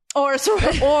sorority. Or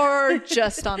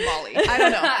just on Molly. I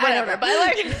don't know. Whatever. But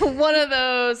like one of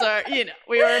those are, we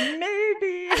were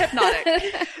maybe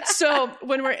hypnotic. So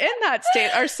when we're in that state,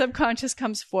 our subconscious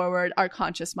comes forward, our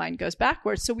conscious mind goes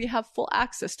backwards. So we have full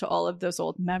access to all of those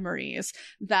old memories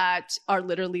that are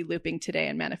literally looping today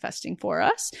and manifesting for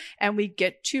us. And we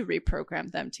get to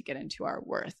reprogram them to get into our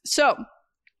worth. So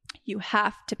you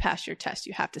have to pass your test.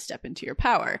 You have to step into your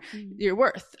power, your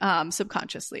worth,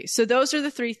 subconsciously. So those are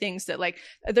the three things that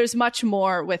there's much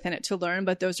more within it to learn,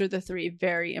 but those are the three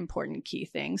very important key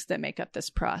things that make up this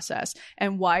process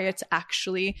and why it's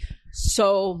actually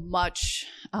so much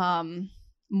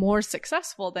more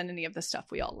successful than any of the stuff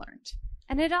we all learned.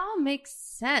 And it all makes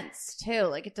sense too.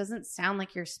 Like, it doesn't sound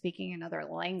like you're speaking another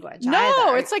language. No,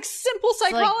 either. it's like simple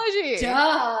psychology.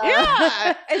 Duh.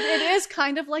 Yeah. It is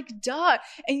kind of like duh.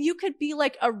 And you could be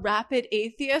like a rapid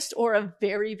atheist or a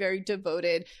very, very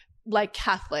devoted like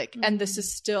Catholic, and this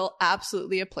is still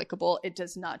absolutely applicable. It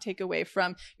does not take away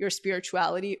from your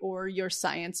spirituality or your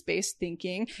science-based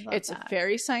thinking. It's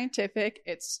very scientific.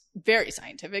 It's very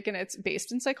scientific, and it's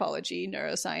based in psychology,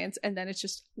 neuroscience, and then it's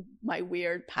just my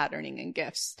weird patterning and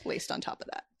gifts laced on top of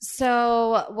that.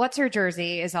 So What's Her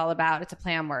Jersey is all about, it's a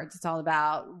play on words. It's all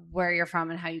about where you're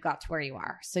from and how you got to where you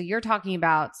are. So you're talking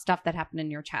about stuff that happened in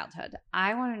your childhood.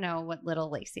 I want to know what little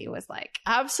Lacey was like.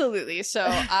 Absolutely. So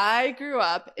I grew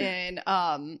up in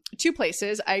two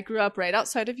places. I grew up right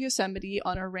outside of Yosemite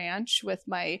on a ranch with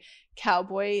my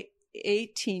cowboy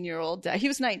 18-year-old dad. He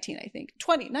was 19, I think.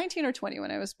 19 or 20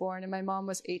 when I was born, and my mom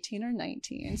was 18 or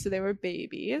 19. So they were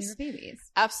babies. They were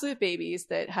babies. Absolute babies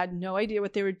that had no idea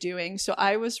what they were doing. So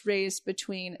I was raised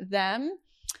between them,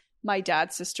 my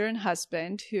dad's sister and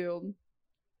husband, who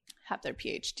have their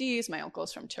PhDs. My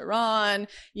uncle's from Tehran,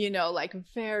 like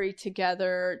very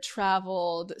together,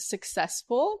 traveled,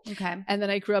 successful. Okay. And then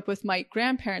I grew up with my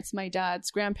grandparents, my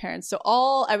dad's grandparents. So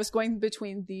I was going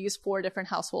between these 4 different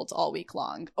households all week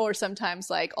long, or sometimes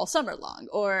like all summer long.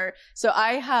 So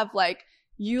I have like,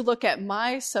 you look at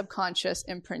my subconscious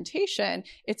imprintation,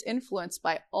 it's influenced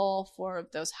by all 4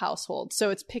 of those households.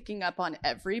 So it's picking up on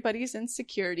everybody's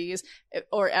insecurities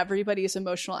or everybody's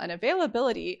emotional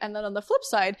unavailability. And then on the flip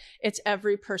side, it's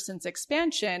every person's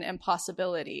expansion and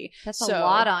possibility. That's a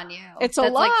lot on you. That's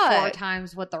like lot. 4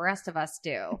 times what the rest of us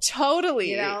do.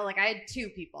 Totally. Like I had 2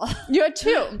 people. You had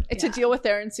 2 to deal with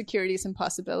their insecurities and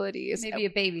possibilities. Maybe a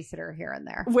babysitter here and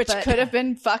there. Which could have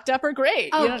been fucked up or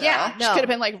great. Oh, You don't yeah, know. no. She could have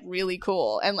been like really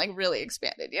cool and like really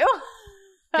expanded you.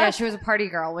 Yeah, she was a party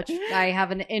girl, which I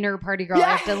have an inner party girl.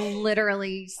 I have to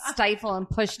literally stifle and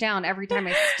push down every time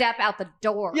I step out the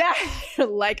door. Yeah.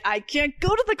 Like, I can't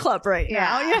go to the club right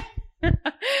now. Yeah.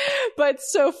 But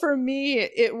so for me,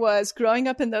 it was growing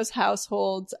up in those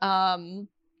households.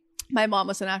 My mom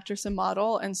was an actress and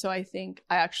model. And so I think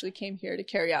I actually came here to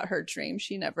carry out her dream.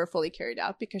 She never fully carried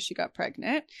out because she got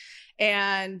pregnant.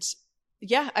 And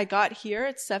yeah, I got here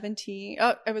at 17.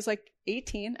 Oh, I was like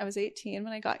 18. I was 18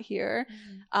 when I got here.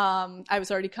 I was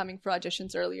already coming for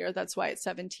auditions earlier. That's why it's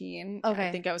 17. Okay.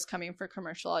 I think I was coming for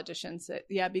commercial auditions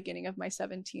at, beginning of my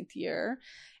 17th year,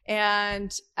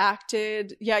 and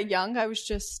acted, young. I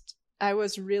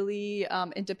was really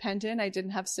independent. I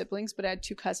didn't have siblings, but I had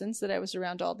 2 cousins that I was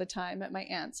around all the time at my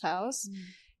aunt's house.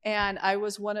 And I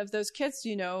was one of those kids,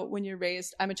 when you're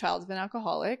raised, I'm a child of an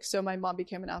alcoholic. So my mom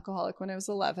became an alcoholic when I was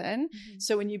 11.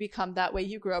 So when you become that way,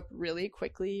 you grow up really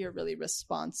quickly. You're really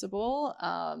responsible.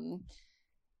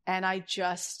 And I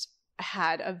just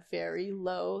had a very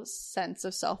low sense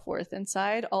of self-worth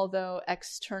inside, although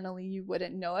externally you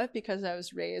wouldn't know it because I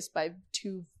was raised by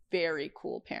 2 very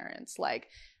cool parents, like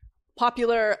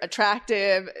popular,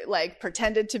 attractive, like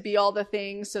pretended to be all the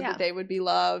things so that they would be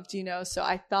loved, so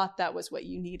I thought that was what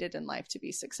you needed in life to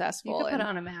be successful. You could put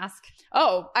on a mask.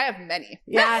 Oh, I have many.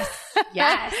 Yes.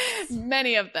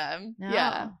 Many of them. No.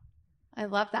 Yeah. I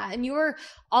love that. And you were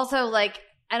also like,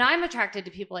 and I'm attracted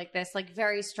to people like this, like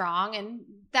very strong, and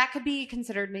that could be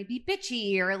considered maybe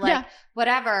bitchy or like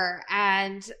whatever.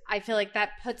 And I feel like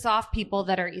that puts off people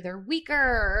that are either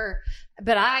weaker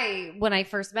but when I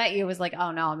first met you, was like,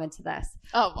 oh no, I'm into this.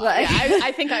 Oh, well,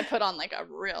 I think I put on like a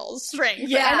real strength.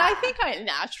 Yeah. And I think I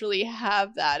naturally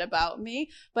have that about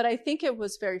me, but I think it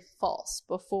was very false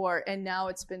before. And now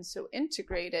it's been so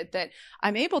integrated that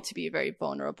I'm able to be very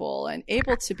vulnerable and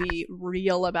able to be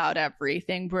real about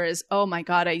everything. Whereas, oh my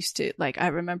God, I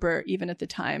remember even at the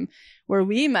time where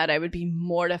we met, I would be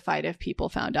mortified if people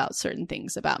found out certain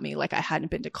things about me, like I hadn't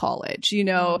been to college,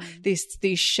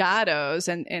 these shadows.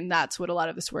 And that's what a lot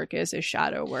of this work is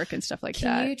shadow work and stuff like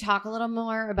that. Can you talk a little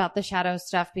more about the shadow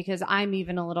stuff? Because I'm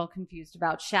even a little confused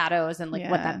about shadows and like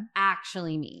what that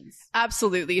actually means.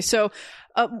 Absolutely. So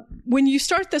when you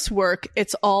start this work,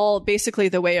 it's all basically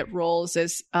the way it rolls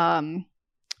is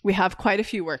we have quite a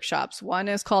few workshops. One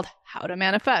is called How to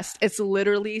Manifest. It's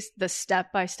literally the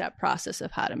step-by-step process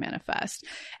of how to manifest.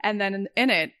 And then in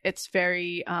it, it's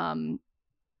very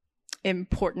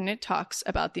important. It talks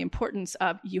about the importance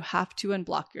of you have to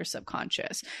unblock your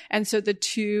subconscious. And so the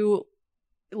two,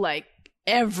 like,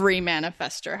 every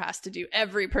manifestor has to do,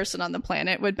 every person on the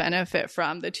planet would benefit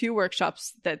from the 2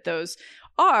 workshops that those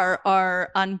are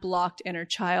unblocked inner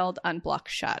child, unblocked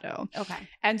shadow. Okay.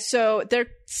 And so they're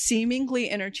seemingly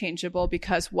interchangeable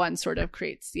because one sort of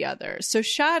creates the other. So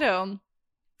shadow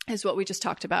is what we just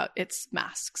talked about. It's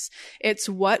masks. It's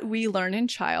what we learn in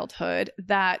childhood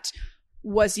that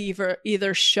was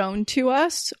either shown to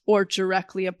us or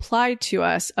directly applied to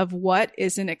us of what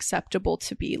isn't acceptable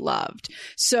to be loved.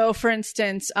 So for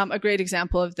instance, a great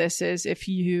example of this is if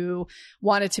you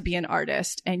wanted to be an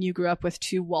artist and you grew up with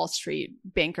 2 Wall Street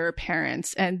banker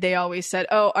parents and they always said,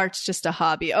 oh, art's just a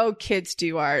hobby. Oh, kids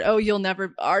do art. Oh,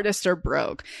 artists are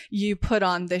broke. You put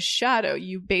on this shadow.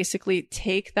 You basically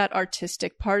take that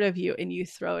artistic part of you and you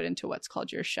throw it into what's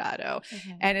called your shadow.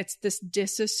 Okay. And it's this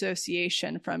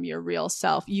disassociation from your real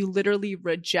self. You literally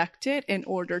reject it in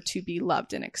order to be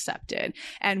loved and accepted.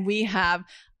 And we have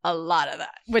a lot of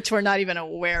that, which we're not even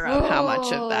aware of how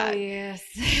much of that. Yes.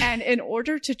 And in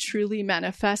order to truly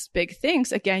manifest big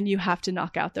things, again, you have to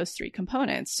knock out those 3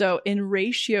 components. So in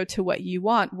ratio to what you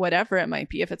want, whatever it might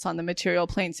be, if it's on the material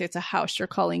plane, say it's a house you're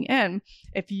calling in,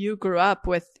 if you grew up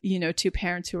with, 2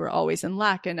 parents who were always in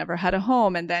lack and never had a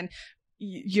home, and then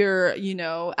your,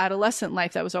 adolescent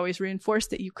life that was always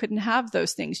reinforced that you couldn't have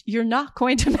those things, you're not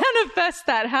going to manifest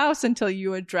that house until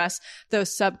you address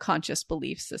those subconscious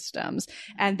belief systems.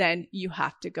 And then you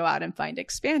have to go out and find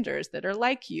expanders that are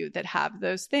like you, that have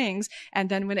those things. And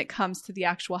then when it comes to the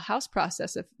actual house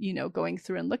process of, going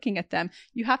through and looking at them,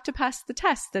 you have to pass the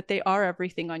test that they are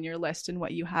everything on your list and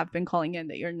what you have been calling in,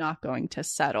 that you're not going to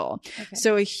settle. Okay.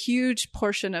 So a huge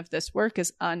portion of this work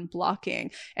is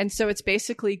unblocking. And so it's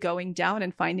basically going down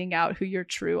and finding out who your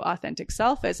true authentic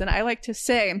self is. And I like to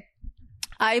say,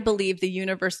 I believe the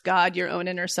universe, God, your own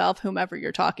inner self, whomever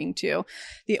you're talking to,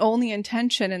 the only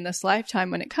intention in this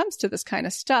lifetime when it comes to this kind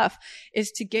of stuff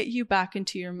is to get you back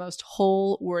into your most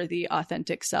whole, worthy,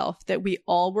 authentic self that we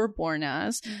all were born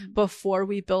as before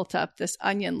we built up this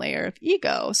onion layer of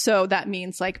ego. So that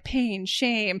means like pain,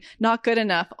 shame, not good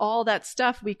enough, all that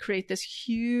stuff. We create this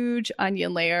huge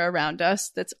onion layer around us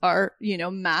that's our,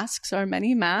 masks, our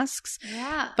many masks.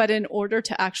 Yeah. But in order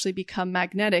to actually become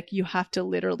magnetic, you have to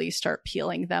literally start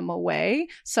peeling them away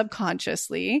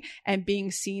subconsciously and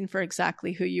being seen for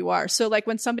exactly who you are. So like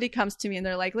when somebody comes to me and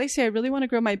they're like, Lacey, I really want to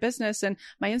grow my business and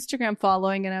my Instagram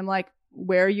following. And I'm like,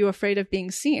 where are you afraid of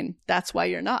being seen? That's why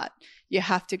you're not. You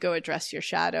have to go address your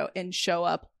shadow and show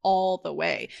up all the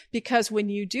way. Because when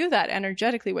you do that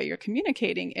energetically, what you're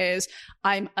communicating is,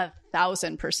 I'm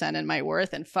 1,000% in my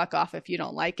worth and fuck off if you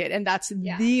don't like it. And that's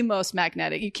the most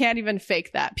magnetic. You can't even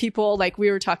fake that. People, like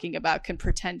we were talking about, can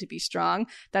pretend to be strong.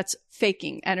 That's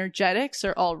faking. Energetics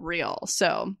are all real.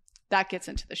 So that gets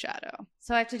into the shadow.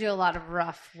 So I have to do a lot of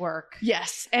rough work.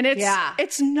 Yes. And it's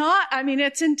not,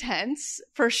 it's intense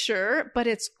for sure, but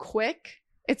it's quick.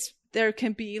 There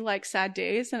can be like sad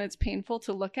days and it's painful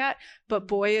to look at, but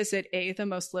boy, is it A, the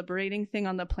most liberating thing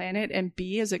on the planet, and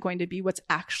B, is it going to be what's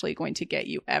actually going to get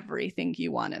you everything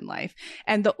you want in life.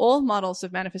 And the old models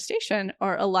of manifestation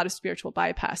are a lot of spiritual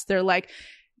bypass. They're like,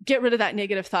 get rid of that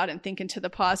negative thought and think into the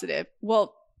positive.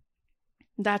 Well,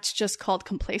 that's just called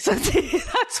complacency.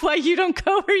 That's why you don't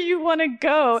go where you want to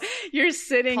go. You're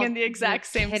sitting in the exact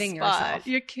same spot.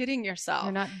 You're kidding yourself.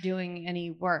 You're not doing any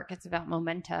work. It's about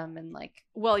momentum and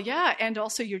Well, yeah. And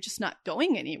also you're just not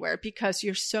going anywhere because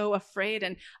you're so afraid.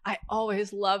 And I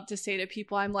always love to say to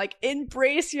people, I'm like,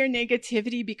 embrace your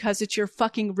negativity because it's your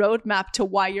fucking roadmap to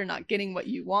why you're not getting what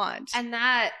you want. And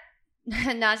that,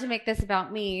 not to make this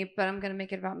about me, but I'm going to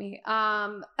make it about me.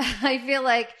 I feel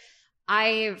like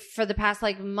for the past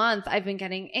month, I've been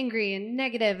getting angry and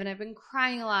negative and I've been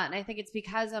crying a lot. And I think it's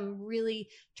because I'm really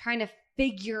trying to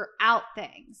figure out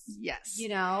things. Yes.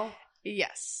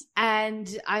 Yes. And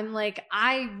I'm like,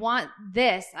 I want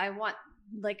this. I want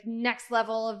next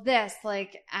level of this.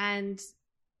 And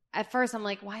at first I'm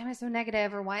like, why am I so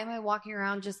negative? Or why am I walking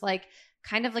around just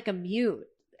kind of like a mute?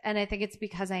 And I think it's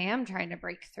because I am trying to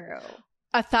break through.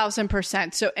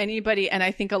 1,000%. So anybody, and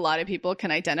I think a lot of people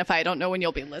can identify, I don't know when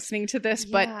you'll be listening to this,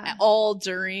 but all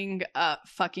during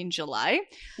fucking July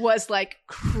was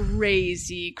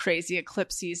crazy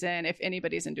eclipse season. If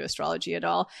anybody's into astrology at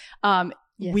all,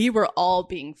 we were all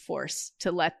being forced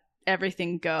to let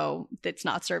everything go that's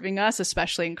not serving us,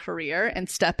 especially in career, and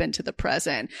step into the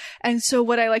present. And so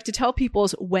what I like to tell people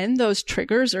is when those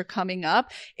triggers are coming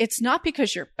up, it's not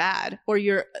because you're bad or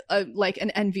you're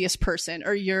an envious person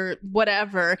or you're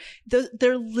whatever.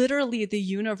 They're literally the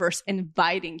universe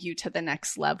inviting you to the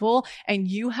next level, and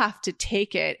you have to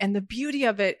take it. And the beauty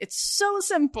of it, it's so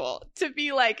simple to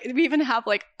be we even have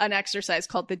an exercise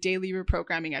called the daily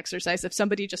reprogramming exercise if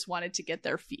somebody just wanted to get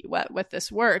their feet wet with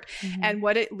this work. Mm-hmm. And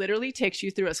what it literally takes you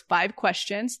through is 5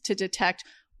 questions to detect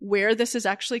where this is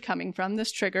actually coming from,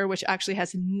 this trigger, which actually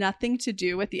has nothing to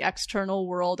do with the external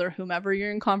world or whomever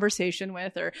you're in conversation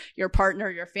with, or your partner,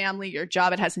 your family, your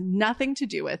job. It has nothing to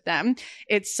do with them.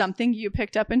 It's something you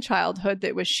picked up in childhood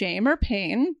that was shame or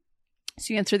pain.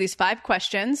 So you answer these 5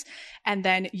 questions, and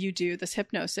then you do this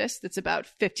hypnosis that's about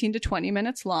 15 to 20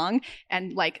 minutes long.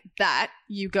 And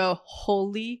you go,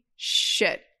 holy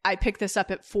shit, I picked this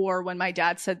up at 4 when my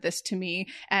dad said this to me,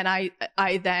 and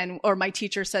I then, or my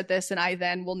teacher said this, and I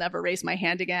then will never raise my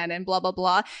hand again, and blah, blah,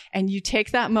 blah. And you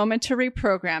take that moment to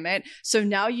reprogram it. So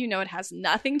now you know it has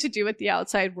nothing to do with the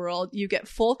outside world. You get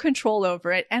full control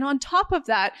over it. And on top of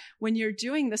that, when you're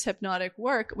doing this hypnotic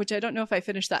work, which I don't know if I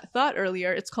finished that thought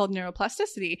earlier, it's called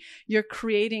neuroplasticity. You're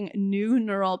creating new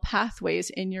neural pathways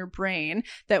in your brain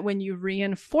that when you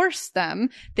reinforce them,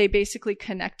 they basically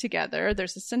connect together.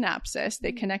 There's a synapsis.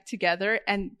 They connect together,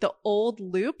 and the old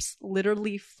loops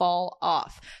literally fall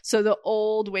off. So the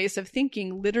old ways of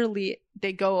thinking, literally,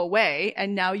 they go away.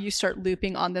 And now you start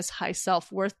looping on this high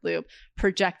self-worth loop,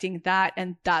 projecting that.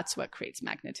 And that's what creates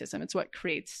magnetism. It's what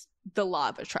creates the law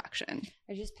of attraction.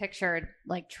 I just pictured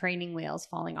like training wheels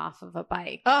falling off of a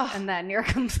bike. Oh, and then you're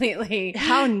completely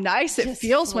how nice it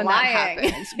feels flying. When that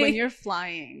happens, when you're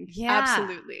flying. Yeah.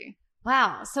 Absolutely.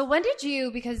 Wow. So when did you,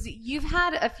 because you've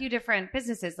had a few different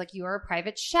businesses, like you were a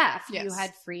private chef, Yes. you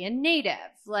had Free and Native,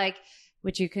 like,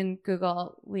 which you can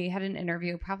Google. We had an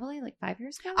interview probably like 5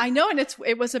 years ago. I know. And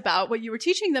it was about what you were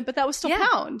teaching them, but that was still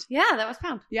Pound. Yeah, that was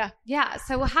Pound. Yeah. Yeah.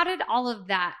 So how did all of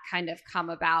that kind of come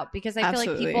about? Because I feel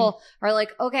Absolutely. like people are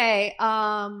like, okay,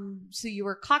 so you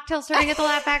were cocktail serving at the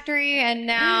Laugh Factory and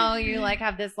now you like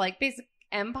have this like basic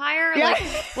empire? Yeah. Like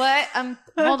what?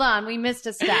 Hold on. We missed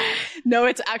a step. No,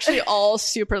 it's actually all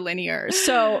super linear.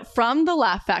 So from the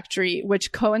Laugh Factory,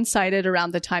 which coincided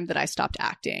around the time that I stopped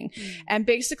acting. And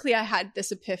basically I had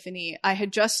this epiphany. I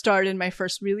had just started my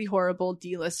first really horrible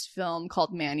D-list film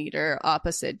called Maneater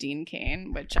opposite Dean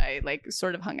Cain, which I like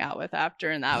sort of hung out with after.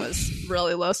 And that was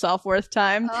really low self-worth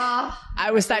time. Oh,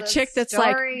 I was that chick that's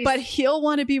stories. like, but he'll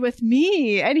want to be with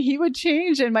me and he would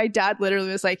change. And my dad literally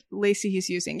was like, Lacey, he's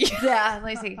using you. Yeah,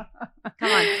 Lacey,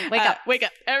 come on, wake up. Wake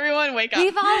up. Everyone wake up.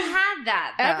 We've all had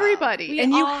that, though. Everybody. We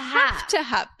And you all have to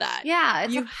have that. Yeah,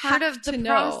 it's You a part have of the to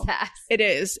know. process. It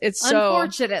is. It's so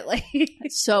Unfortunately.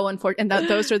 it's so unfortunate. And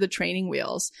those are the training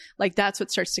wheels. Like that's what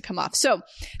starts to come off. So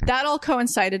that all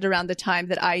coincided around the time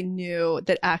that I knew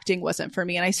that acting wasn't for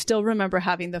me. And I still remember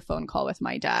having the phone call with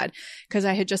my dad because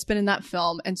I had just been in that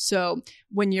film. And so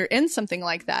when you're in something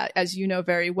like that, as you know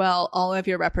very well, all of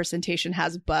your representation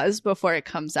has buzz before it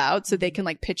comes out. So they can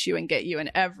like pitch you and get you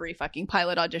in every fucking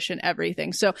pilot audition,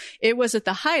 everything. So it was at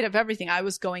the height of everything. I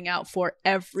was going out for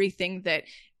everything that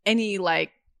any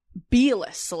like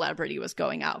B-list celebrity was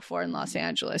going out for in Los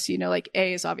Angeles. You know, like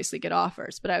A's obviously get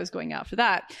offers, but I was going out for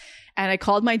that. And I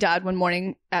called my dad one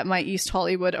morning at my East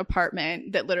Hollywood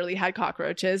apartment that literally had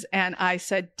cockroaches. And I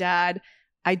said, Dad,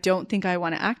 I don't think I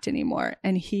want to act anymore.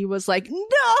 And he was like,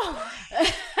 no. He's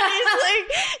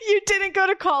like, you didn't go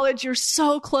to college. You're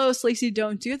so close, Lacey.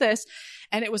 Don't do this.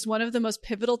 And it was one of the most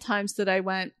pivotal times that I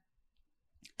went,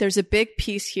 there's a big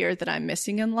piece here that I'm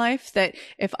missing in life, that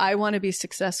if I want to be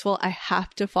successful, I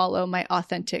have to follow my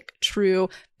authentic, true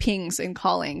pings and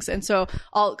callings. And so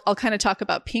I'll kind of talk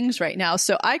about pings right now.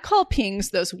 So I call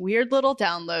pings those weird little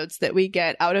downloads that we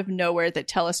get out of nowhere that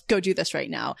tell us, go do this right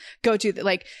now. Go do that.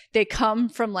 Like they come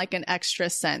from like an extra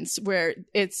sense where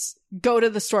it's go to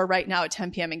the store right now at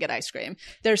 10 p.m. and get ice cream.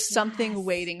 There's something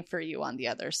waiting for you on the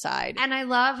other side. And I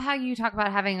love how you talk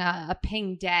about having a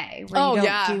ping day where you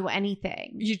don't do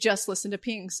anything. You just listen to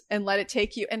pings and let it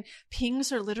take you. And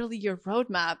pings are literally your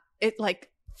roadmap. It like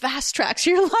fast tracks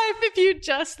your life if you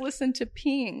just listen to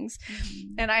pings.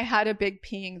 Mm-hmm. And I had a big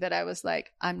ping that I was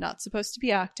like, I'm not supposed to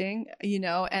be acting, you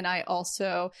know, and I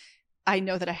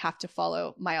know that I have to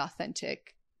follow my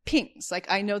authentic pings. Like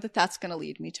I know that that's going to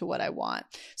lead me to what I want.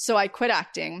 So I quit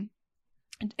acting.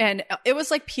 And it was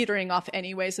like petering off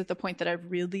anyways at the point that I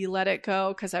really let it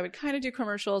go because I would kind of do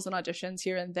commercials and auditions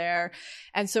here and there.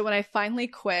 And so when I finally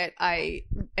quit, I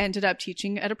ended up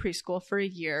teaching at a preschool for a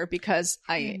year because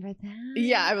I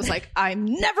was like, I'm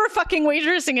never fucking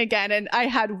waitressing again. And I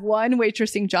had one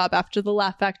waitressing job after the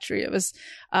Laugh Factory. It was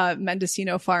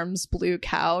Mendocino Farms Blue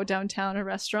Cow downtown, a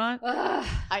restaurant. Ugh.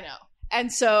 I know. And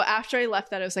so after I left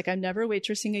that, I was like, I'm never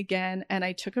waitressing again. And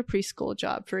I took a preschool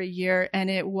job for a year and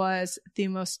it was the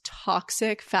most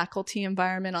toxic faculty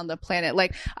environment on the planet.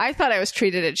 Like I thought I was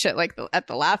treated at shit like at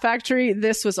the Laugh Factory.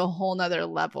 This was a whole nother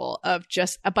level of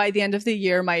just by the end of the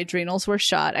year, my adrenals were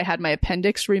shot. I had my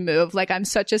appendix removed. Like I'm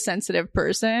such a sensitive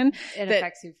person. It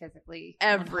affects you physically.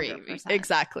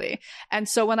 Exactly. And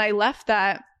so when I left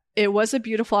that, it was a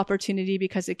beautiful opportunity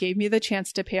because it gave me the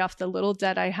chance to pay off the little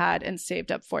debt I had and saved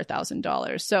up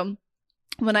 $4,000. So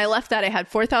When I left that, I had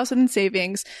 $4,000 in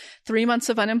savings, 3 months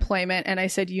of unemployment. And I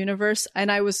said, universe,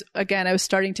 and I was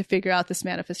starting to figure out this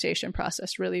manifestation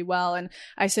process really well. And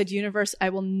I said, universe, I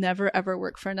will never, ever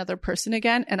work for another person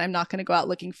again. And I'm not going to go out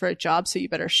looking for a job. So you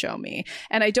better show me.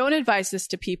 And I don't advise this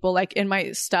to people. Like in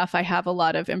my stuff, I have a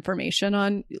lot of information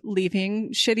on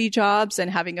leaving shitty jobs and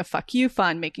having a fuck you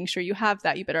fund, making sure you have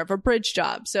that. You better have a bridge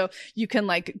job. So you can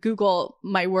like Google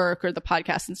my work or the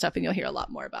podcast and stuff, and you'll hear a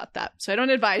lot more about that. So I don't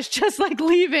advise just like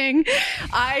leaving.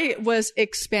 I was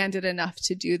expanded enough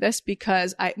to do this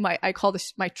because I call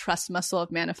this my trust muscle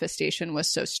of manifestation was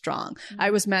so strong.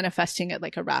 I was manifesting at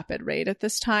like a rapid rate at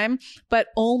this time, but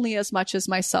only as much as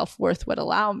my self-worth would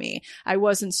allow me. I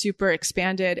wasn't super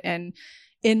expanded and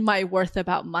in my worth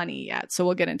about money yet. So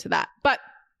we'll get into that. But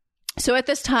so at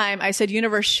this time, I said,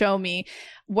 universe, show me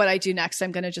what I do next.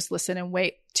 I'm going to just listen and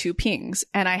wait. 2 pings.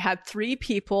 And I had 3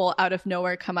 people out of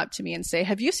nowhere come up to me and say,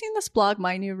 have you seen this blog,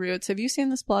 My New Roots? Have you seen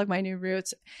this blog, My New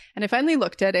Roots? And I finally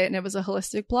looked at it and it was a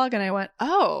holistic blog. And I went,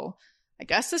 oh, I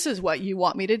guess this is what you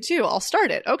want me to do. I'll start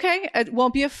it. Okay. It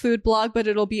won't be a food blog, but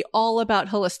it'll be all about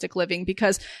holistic living,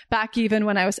 because back even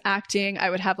when I was acting, I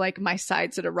would have like my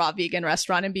sides at a raw vegan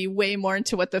restaurant and be way more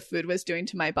into what the food was doing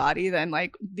to my body than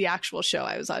like the actual show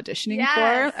I was auditioning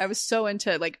for. I was so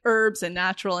into like herbs and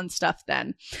natural and stuff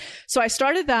then. So I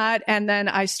started that, and then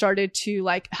I started to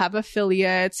like have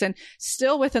affiliates, and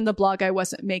still within the blog, I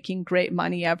wasn't making great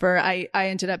money ever. I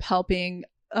ended up helping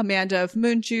Amanda of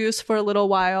Moon Juice for a little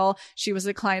while. She was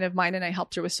a client of mine and I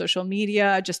helped her with social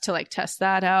media just to like test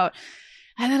that out.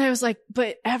 And then I was like,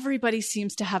 but everybody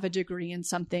seems to have a degree in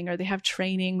something, or they have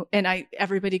training, and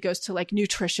everybody goes to like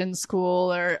nutrition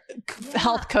school or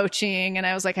health coaching. And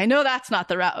I was like, I know that's not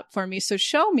the route for me. So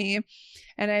show me.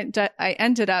 And I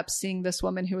ended up seeing this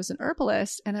woman who was an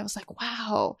herbalist, and I was like,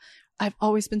 wow, I've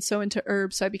always been so into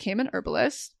herbs. So I became an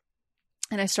herbalist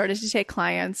and I started to take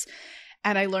clients.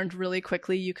 And I learned really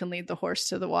quickly, you can lead the horse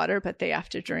to the water, but they have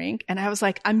to drink. And I was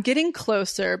like, I'm getting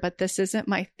closer, but this isn't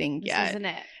my thing yet. This isn't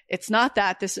it. It's not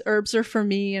that. This herbs are for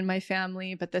me and my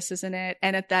family, but this isn't it.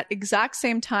 And at that exact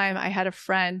same time, I had a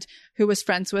friend who was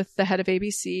friends with the head of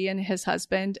ABC and his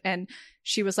husband. And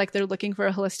she was like, they're looking for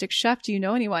a holistic chef. Do you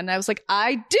know anyone? And I was like,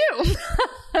 I do.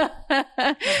 You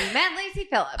met Lacey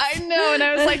Phillips. I know. And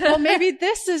I was like, well, maybe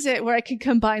this is it, where I could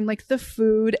combine like the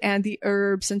food and the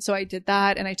herbs. And so I did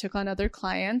that, and I took on other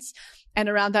clients. And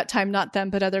around that time, not them,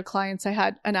 but other clients, I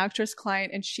had an actress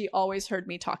client, and she always heard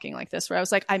me talking like this, where I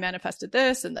was like, I manifested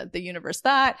this and the universe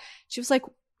that. She was like,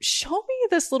 show me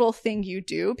this little thing you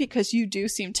do, because you do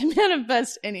seem to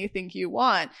manifest anything you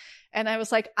want. And I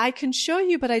was like, I can show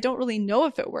you, but I don't really know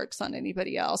if it works on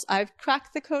anybody else. I've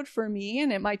cracked the code for me,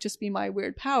 and it might just be my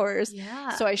weird powers. Yeah.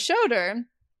 So I showed her,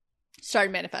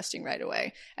 started manifesting right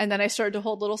away. And then I started to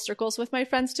hold little circles with my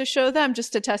friends to show them,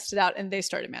 just to test it out. And they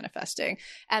started manifesting.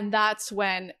 And that's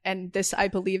when, and this, I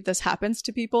believe this happens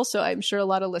to people, so I'm sure a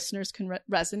lot of listeners can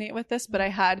resonate with this, but I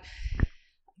had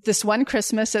this one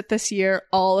Christmas at this year,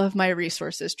 all of my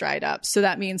resources dried up. So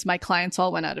that means my clients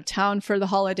all went out of town for the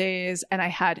holidays, and I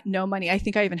had no money. I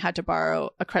think I even had to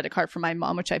borrow a credit card from my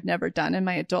mom, which I've never done in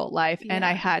my adult life. Yeah. And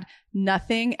I had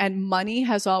nothing. And money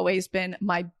has always been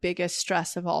my biggest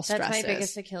stress of all stresses. That's my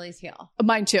biggest Achilles heel.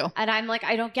 Mine too. And I'm like,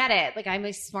 I don't get it. Like, I'm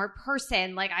a smart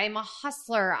person. Like, I'm a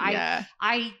hustler. Yeah.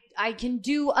 I can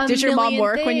do a Did your mom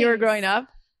work things. when you were growing up?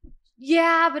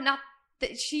 Yeah, but not.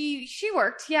 She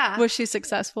worked, yeah. Was she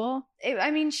successful?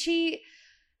 I mean, she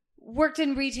worked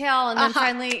in retail, and then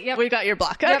finally, we got your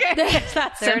block. Yep. Okay,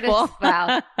 that's simple.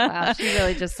 Wow, she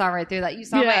really just saw right through that. You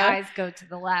saw my eyes go to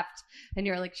the left, and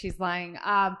you're like, she's lying.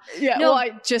 Well,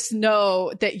 I just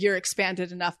know that you're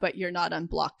expanded enough, but you're not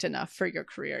unblocked enough for your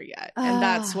career yet, and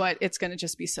that's what it's going to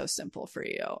just be so simple for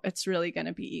you. It's really going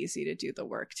to be easy to do the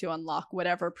work to unlock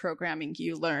whatever programming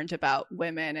you learned about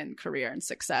women and career and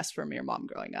success from your mom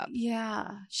growing up.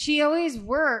 Yeah, she always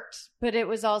worked, but it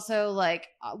was also like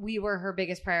we were her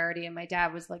biggest priority. And my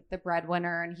dad was like the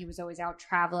breadwinner, and he was always out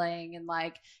traveling, and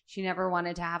like she never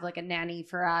wanted to have like a nanny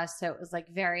for us. So it was like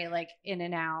very like in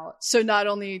and out. So not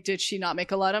only did she not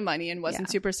make a lot of money and wasn't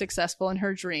super successful in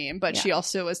her dream, but she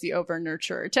also was the over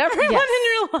nurturer to everyone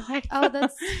in your life. Oh,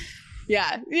 that's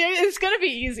yeah, it's gonna be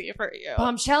easy for you.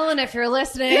 Bombshellin', if you're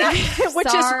listening. Yeah. Which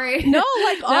sorry.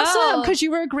 is awesome, because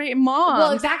you were a great mom.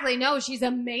 Well, exactly. No, she's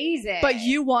amazing. But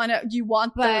you want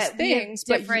those things,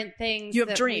 different things. You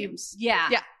have dreams. Yeah.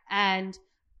 And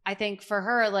I think for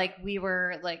her, like we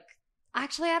were like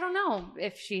Actually, I don't know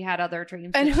if she had other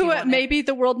dreams. And that she who wanted. maybe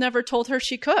the world never told her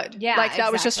she could. Yeah, like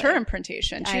that was just her exactly.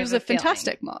 imprintation. I She was have a a feeling.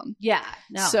 fantastic mom. Yeah,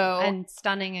 no, So- and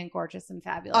stunning and gorgeous and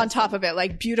fabulous. On top of it,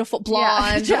 like beautiful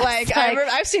blonde. just like like-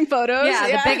 I've seen photos. yeah,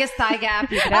 the biggest thigh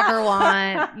gap you could ever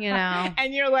want. You know,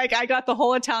 And you're like, I got the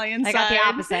whole Italian I side. got the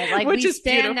opposite. Like which we is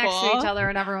stand next to beautiful. each other,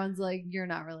 and everyone's like, "You're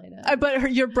not related."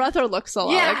 But your brother looks a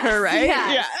lot like her, right?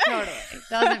 Yes, totally.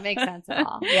 Doesn't make sense at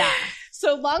all. Yeah.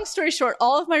 So long story short,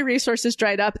 all of my resources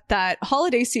dried up that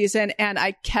holiday season, and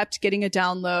I kept getting a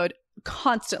download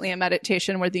constantly a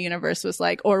meditation where the universe was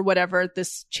like, or whatever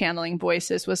this channeling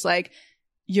voices was like,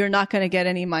 you're not going to get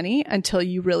any money until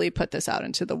you really put this out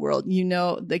into the world. You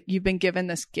know, like you've been given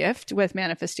this gift with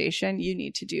manifestation. You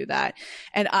need to do that.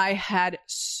 And I had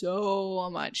so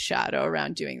much shadow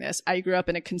around doing this. I grew up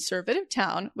in a conservative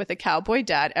town with a cowboy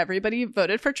dad. Everybody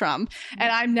voted for Trump.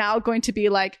 And I'm now going to be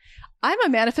like, I'm a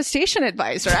manifestation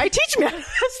advisor. I teach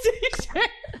manifestation.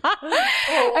 And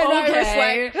I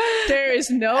was like, there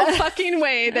is no fucking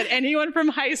way that anyone from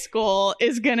high school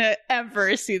is going to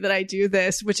ever see that I do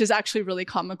this, which is actually really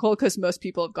comical because most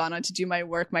people have gone on to do my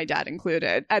work, my dad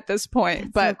included at this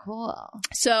point. That's so cool.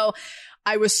 So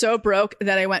I was so broke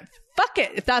that I went, fuck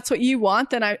it. If that's what you want,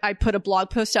 then I put a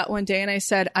blog post out one day and I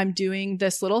said, I'm doing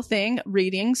this little thing,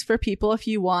 readings for people if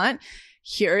you want.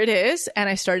 Here it is. And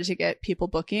I started to get people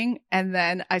booking. And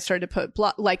then I started to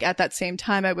put like at that same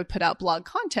time, I would put out blog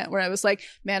content where I was like,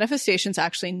 manifestation's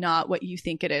actually not what you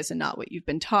think it is and not what you've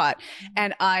been taught.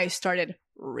 And I started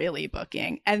really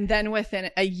booking. And then within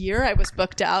a year, I was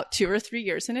booked out 2 or 3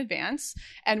 years in advance.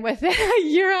 And within a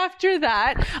year after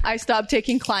that, I stopped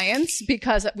taking clients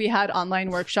because we had online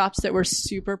workshops that were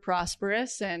super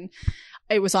prosperous. And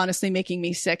it was honestly making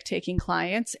me sick taking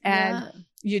clients. And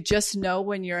you just know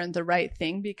when you're in the right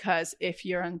thing, because if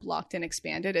you're unblocked and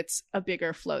expanded, it's a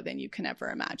bigger flow than you can ever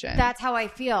imagine. That's how I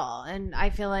feel. And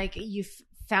I feel like you've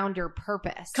found your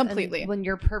purpose. Completely. And when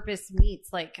your purpose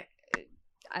meets like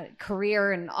a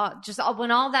career and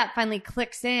when all that finally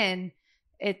clicks in,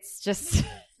 it's just...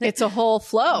 It's a whole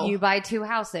flow. You buy 2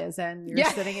 houses and you're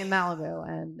sitting in Malibu,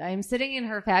 and I'm sitting in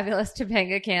her fabulous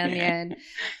Topanga Canyon,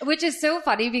 which is so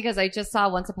funny because I just saw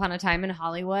Once Upon a Time in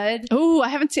Hollywood. Oh, I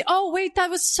haven't seen. Oh, wait, that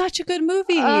was such a good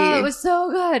movie. Oh, it was so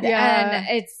good. Yeah.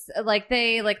 And it's like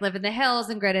they like live in the hills,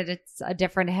 and granted it's a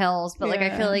different hills, but like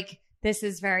I feel like this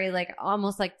is very like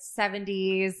almost like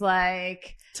 70s,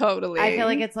 like totally. I feel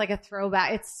like it's like a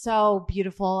throwback. It's so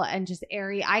beautiful and just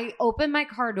airy. I opened my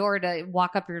car door to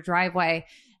walk up your driveway,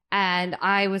 and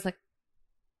I was like,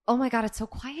 oh my God, it's so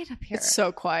quiet up here. It's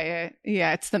so quiet.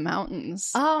 Yeah, it's the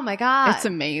mountains. Oh my God. It's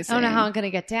amazing. I don't know how I'm going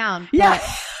to get down. Yeah.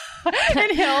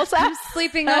 In hills. I'm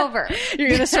sleeping over. You're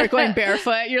going to start going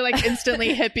barefoot. You're like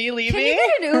instantly hippie leaving. Can you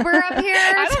get an Uber up here?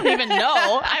 I don't even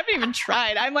know. I haven't even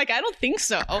tried. I'm like, I don't think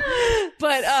so.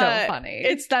 But so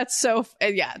funny. That's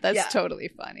totally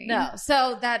funny. No.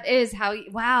 So that is how,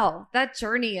 wow, that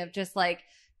journey of just like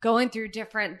going through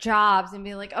different jobs and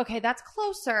being like, okay, that's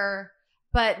closer,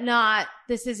 but not,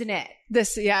 this isn't it.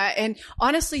 And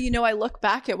honestly, I look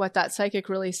back at what that psychic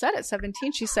really said at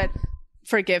 17. She said,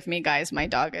 forgive me, guys. My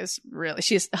dog is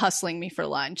she's hustling me for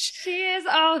lunch. She is.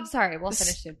 Oh, I'm sorry. We'll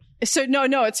finish soon. So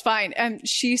no, it's fine. And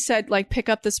she said, like, pick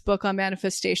up this book on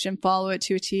manifestation, follow it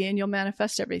to a T, and you'll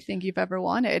manifest everything you've ever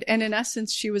wanted. And in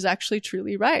essence, she was actually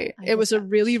truly right. It was a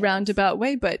really roundabout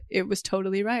way, but it was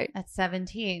totally right. At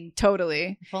 17.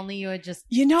 Totally. If only you had just.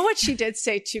 You know what she did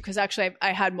say too? Because actually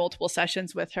I had multiple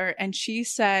sessions with her, and she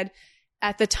said,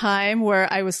 at the time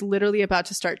where I was literally about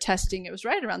to start testing, it was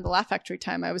right around the Laugh Factory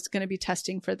time. I was going to be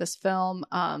testing for this film.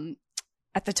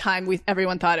 At the time,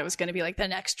 everyone thought it was going to be like the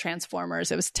next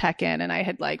Transformers. It was Tekken, and I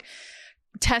had like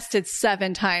tested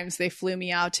 7 times. They flew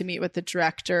me out to meet with the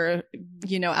director,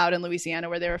 out in Louisiana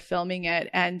where they were filming it.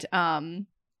 And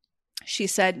she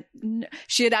said,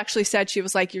 she had actually said, she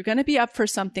was like, you're going to be up for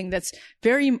something that's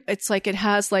it's like it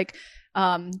has like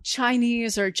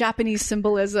Chinese or Japanese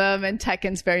symbolism, and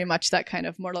Tekken's very much that kind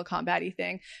of Mortal Kombat-y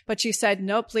thing. But she said,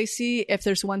 nope, Lacey, if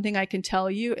there's one thing I can tell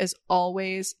you is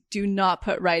always do not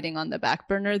put writing on the back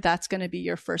burner. That's going to be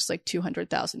your first like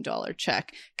 $200,000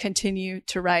 check. Continue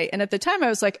to write. And at the time I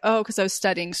was like, oh, because I was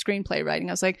studying screenplay writing.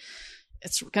 I was like,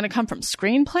 it's going to come from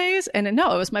screenplays. And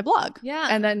no, it was my blog. Yeah.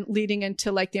 And then leading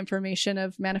into like the information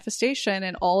of manifestation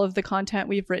and all of the content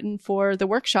we've written for the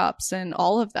workshops and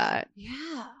all of that.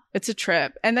 Yeah. It's a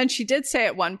trip. And then she did say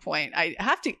at one point, I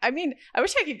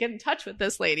wish I could get in touch with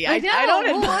this lady. I know. I don't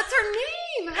Well, what's her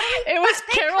How do we It was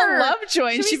thank Carol her?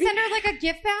 Lovejoy. Should She'd we be- send her like a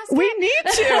gift basket? We need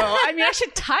to. I mean, I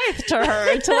should tithe to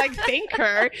her to like thank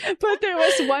her. But there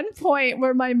was one point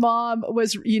where my mom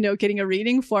was, getting a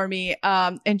reading for me.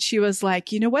 And she was like,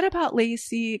 what about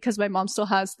Lacey? Because my mom still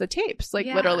has the tapes, like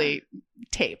Yeah. literally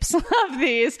tapes of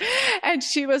these. And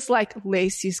she was like,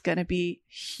 Lacey's going to be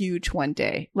huge one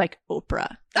day, like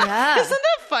Oprah. Yeah. Isn't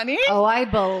that funny? Oh, I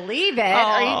believe it.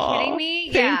 Are Oh, you kidding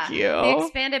me? thank yeah. you. The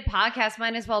expanded podcast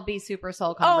might as well be Super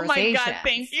Soul Oh my Conversations. God.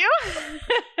 Thank you.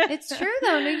 It's true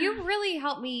though. No, you really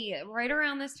helped me right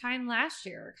around this time last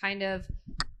year kind of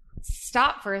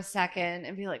stop for a second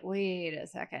and be like, wait a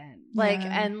second.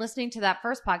 Yeah. And listening to that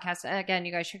first podcast, again,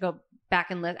 you guys should go back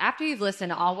and listen. After you've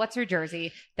listened to all What's Her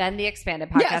Jersey, then the expanded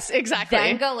podcast. Yes, exactly.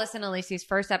 Then go listen to Lacey's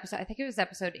first episode. I think it was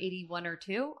episode 81 or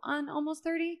 2 on Almost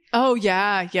 30. Oh,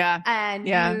 yeah. Yeah. And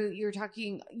Yeah.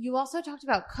 you also talked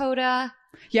about Coda.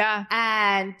 Yeah.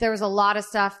 And there was a lot of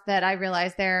stuff that I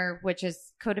realized there, which is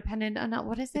codependent on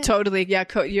what is it? Totally. Yeah.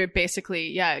 You're basically,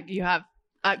 you have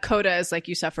Coda is like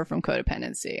you suffer from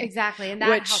codependency. Exactly. And that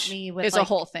which helped me with is a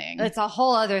whole thing. It's a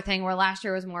whole other thing where last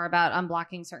year was more about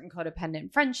unblocking certain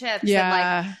codependent friendships.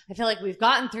 Yeah. And I feel like we've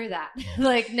gotten through that.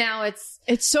 Now it's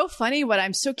so funny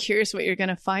I'm so curious what you're going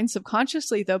to find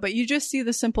subconsciously though, but you just see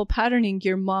the simple patterning.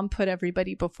 Your mom put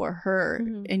everybody before her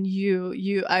and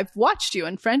I've watched you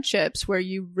in friendships where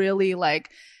you really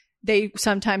they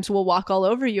sometimes will walk all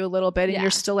over you a little bit and Yeah. you're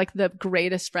still like the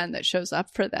greatest friend that shows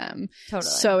up for them.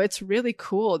 totally. So it's really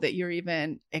cool that you're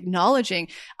even acknowledging.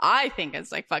 I think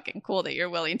it's fucking cool that you're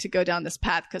willing to go down this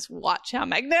path because watch how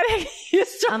magnetic you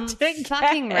start I'm to get.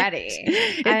 fucking ready.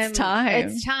 It's time.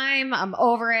 It's time. I'm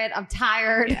over it. I'm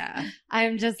tired. Yeah.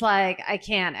 I'm just I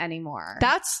can't anymore.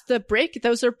 That's the break.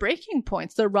 Those are breaking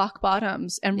points. They're rock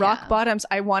bottoms. And Yeah. rock bottoms,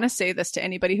 I want to say this to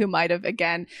anybody who might have,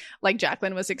 again, like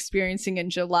Jacqueline was experiencing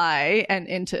in July and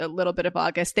into a little bit of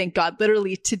August. Thank God,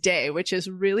 literally today, which is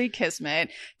really kismet.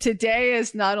 Today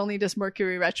is not only does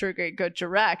Mercury retrograde go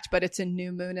direct, but it's a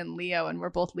new moon in Leo and we're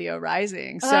both Leo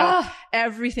rising. So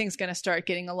everything's going to start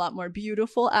getting a lot more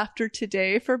beautiful after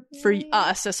today for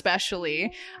us,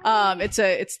 especially.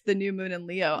 It's the new moon in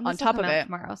Leo on top of it.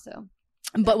 tomorrow. So,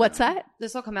 But what's that?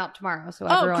 this will come out tomorrow. So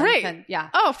Oh, everyone great. can, yeah.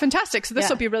 Oh, fantastic. So this Yeah.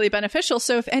 will be really beneficial.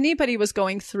 So if anybody was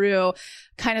going through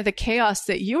kind of the chaos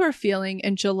that you were feeling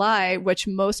in July, which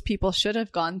most people should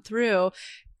have gone through,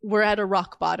 we're at a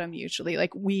rock bottom usually.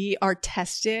 We are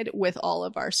tested with all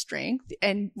of our strength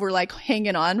and we're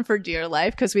hanging on for dear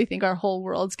life because we think our whole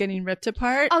world's getting ripped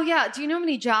apart. Oh yeah. Do you know how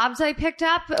many jobs I picked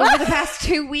up over the past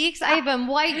 2 weeks? I've been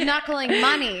white knuckling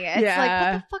money. It's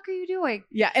Yeah. what the fuck are you doing?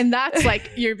 Yeah. And that's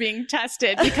you're being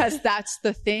tested because that's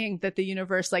the thing that the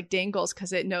universe dangles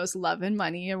because it knows love and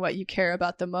money are what you care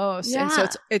about the most. And so Yeah.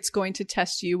 it's going to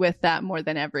test you with that more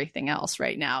than everything else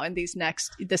right now in this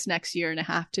next year and a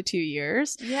half to 2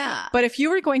 years. Yeah. But if you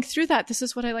were going through that, this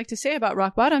is what I like to say about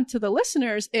rock bottom to the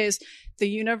listeners is the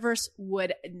universe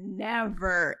would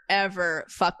never, ever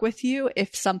fuck with you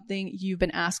if something you've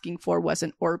been asking for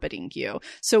wasn't orbiting you.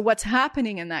 So what's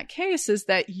happening in that case is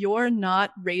that you're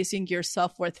not raising your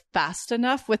self-worth fast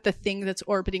enough with the thing that's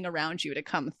orbiting around you to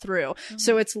come through.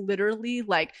 So it's literally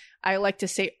I like to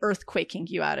say earthquaking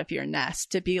you out of your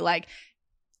nest to be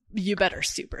you better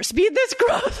super speed this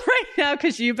growth right now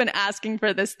because you've been asking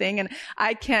for this thing and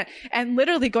I can't. And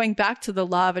literally going back to the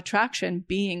law of attraction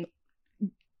being,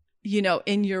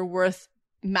 in your worth,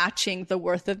 matching the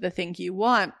worth of the thing you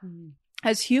want.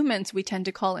 As humans, we tend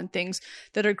to call in things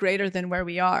that are greater than where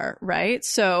we are, right?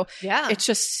 So Yeah. it's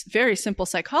just very simple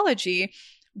psychology.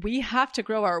 We have to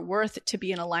grow our worth to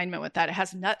be in alignment with that. It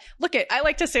has not, I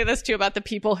like to say this too about the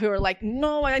people who are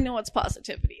no, I know it's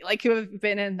positivity, who have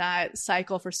been in that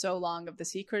cycle for so long of The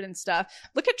Secret and stuff.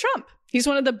 Look at Trump. He's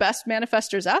one of the best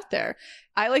manifestors out there.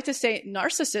 I like to say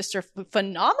narcissists are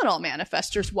phenomenal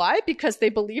manifestors. Why? Because they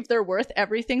believe they're worth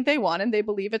everything they want and they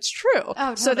believe it's true.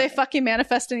 Oh, So they totally. fucking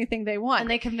manifest anything they want. And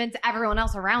they convince everyone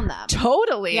else around them.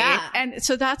 Totally. Yeah. And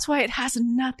so that's why it has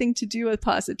nothing to do with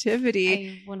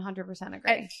positivity. I 100% agree.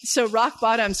 And so rock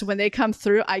bottoms, when they come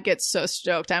through, I get so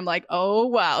stoked. I'm like, oh,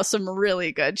 wow, some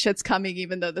really good shit's coming,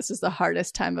 even though this is the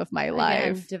hardest time of my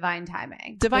life. Again, divine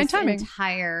timing. Divine This timing.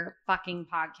 entire fucking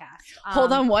podcast.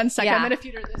 Hold on one second. yeah. I'm going to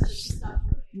feed her this.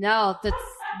 No,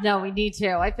 we need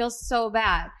to. I feel so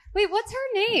bad. Wait, what's her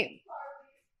name?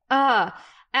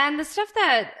 And the stuff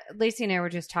that Lacey and I were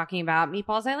just talking about,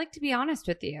 Meatballs, I like to be honest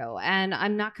with you. And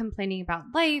I'm not complaining about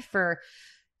life or,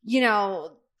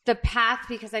 the path,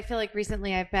 because I feel like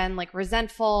recently I've been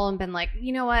resentful and been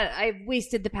you know what? I've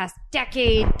wasted the past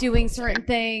decade doing certain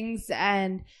things.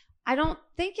 And I don't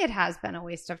think it has been a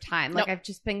waste of time. Nope. I've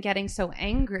just been getting so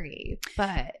angry.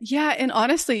 But Yeah. And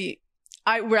honestly,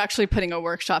 we're actually putting a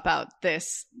workshop out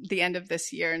the end of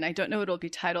this year, and I don't know what it'll be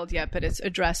titled yet, but it's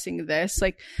addressing this,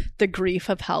 like the grief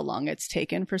of how long it's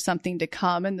taken for something to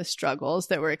come and the struggles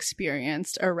that were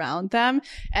experienced around them.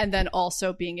 And then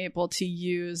also being able to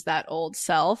use that old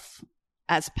self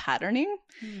as patterning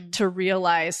to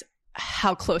realize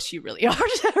how close you really are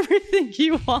to everything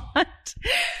you want.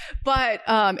 But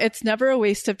it's never a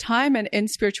waste of time. And in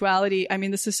spirituality, I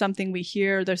mean, this is something we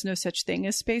hear. There's no such thing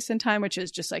as space and time, which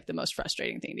is just like the most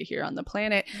frustrating thing to hear on the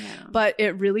planet. Yeah. But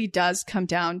it really does come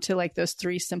down to like those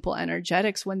 3 simple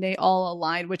energetics when they all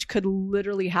align, which could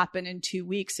literally happen in 2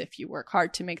 weeks if you work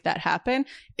hard to make that happen.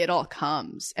 It all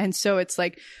comes. And so it's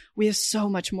like we have so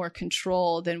much more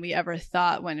control than we ever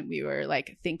thought when we were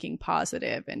like thinking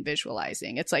positive and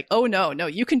visualizing. It's like, oh no,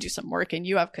 you can do some work and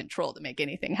you have control to make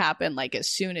anything happen like as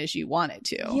soon as you want it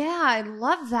to. Yeah, I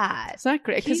love that. Is that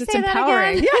great? Because it's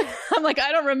empowering. Yeah. I'm like,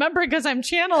 I don't remember because I'm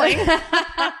channeling.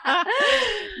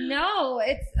 No,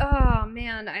 it's, oh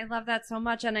man, I love that so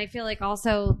much. And I feel like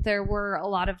also there were a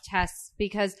lot of tests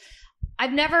because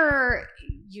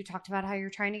you talked about how you're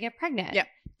trying to get pregnant. Yeah.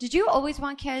 Did you always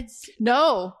want kids?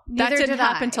 No, Neither that didn't did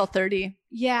happen I. until 30.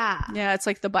 Yeah. Yeah, it's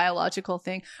like the biological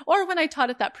thing. Or when I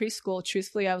taught at that preschool,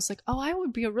 truthfully, I was like, oh, I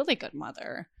would be a really good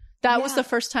mother. That was the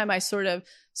first time I sort of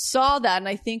saw that. And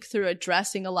I think through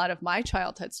addressing a lot of my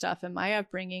childhood stuff and my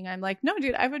upbringing, I'm like, no,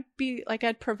 dude, I would be like,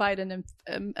 I'd provide an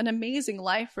amazing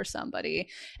life for somebody.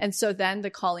 And so then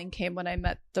the calling came when I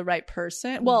met the right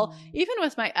person. Well, even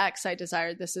with my ex, I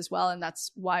desired this as well. And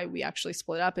that's why we actually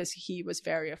split up, is he was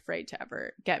very afraid to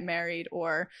ever get married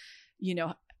or, you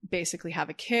know, basically have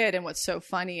a kid. And what's so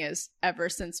funny is ever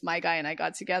since my guy and I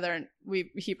got together and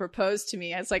he proposed to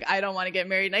me, it's like, I don't want to get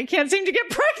married and I can't seem to get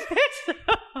pregnant.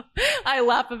 I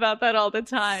laugh about that all the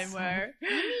time.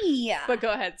 Yeah. But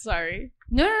go ahead. Sorry.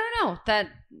 No. That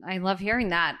I love hearing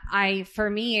that. For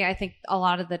me, I think a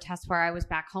lot of the tests where I was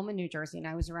back home in New Jersey and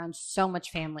I was around so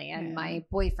much family and my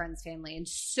boyfriend's family and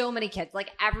so many kids,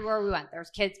 like everywhere we went, there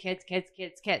was kids.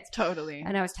 Totally.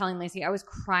 And I was telling Lacey, I was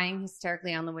crying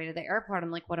hysterically on the way to the airport.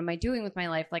 I'm like, what am I doing with my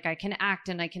life? Like I can act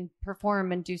and I can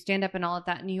perform and do stand up and all of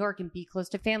that in New York and be close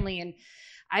to family. And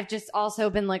I've just also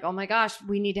been like, oh my gosh,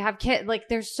 we need to have kids. Like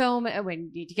there's so many, we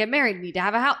need to get married, we need to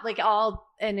have a house, like all,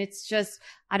 and it's just,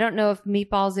 I don't know if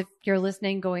Meatballs, if you're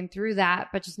listening, going through that,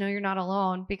 but just know you're not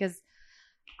alone because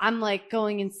I'm like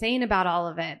going insane about all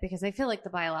of it because I feel like the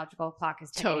biological clock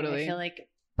is ticking. Totally. I feel like,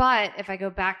 but if I go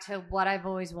back to what I've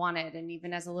always wanted, and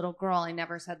even as a little girl, I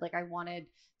never said like I wanted,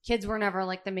 kids were never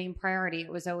like the main priority.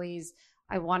 It was always,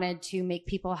 I wanted to make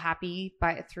people happy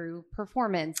through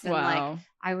performance. And like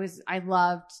I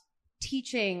loved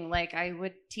teaching. Like I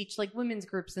would teach like women's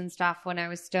groups and stuff when I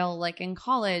was still like in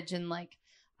college. And like,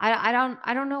 I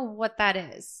don't know what that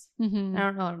is. Mm-hmm. I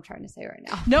don't know what I'm trying to say right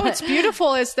now. No, it's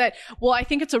beautiful is that, well, I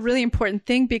think it's a really important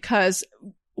thing because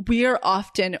we're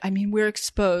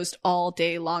exposed all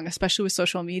day long, especially with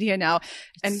social media now.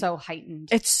 And so heightened.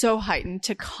 It's so heightened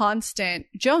to constant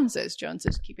Joneses,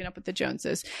 keeping up with the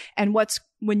Joneses. And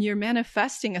when you're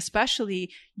manifesting,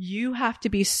 especially, you have to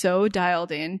be so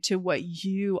dialed in to what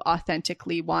you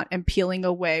authentically want and peeling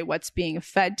away what's being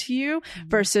fed to you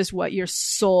versus what your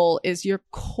soul is, your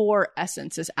core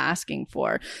essence is asking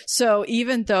for. So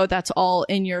even though that's all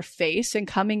in your face and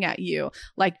coming at you,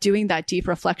 like doing that deep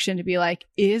reflection to be like,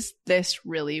 is this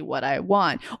really what I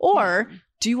want? Or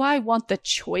do I want the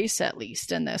choice at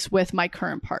least in this with my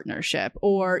current partnership?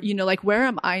 Or, you know, like where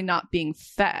am I not being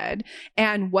fed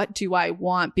and what do I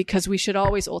want? Because we should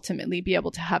always ultimately be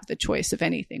able to have the choice of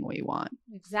anything we want.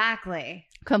 Exactly.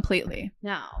 Completely.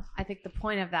 No, I think the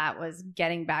point of that was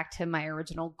getting back to my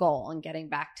original goal and getting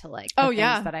back to like the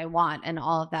things that I want. And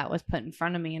all of that was put in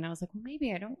front of me. And I was like, well,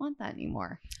 maybe I don't want that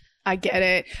anymore. I get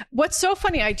it. What's so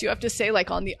funny, I do have to say, like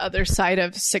on the other side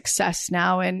of success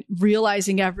now and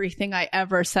realizing everything I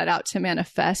ever set out to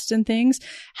manifest and things,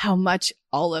 how much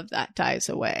all of that dies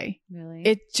away. Really?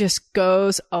 It just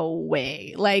goes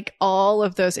away. Like all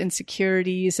of those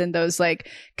insecurities and those like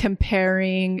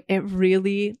comparing, it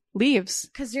really leaves.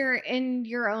 Because you're in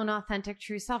your own authentic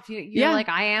true self. You're like,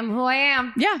 I am who I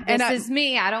am. Yeah. This is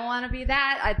me. I don't want to be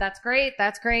that. That's great.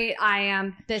 That's great. I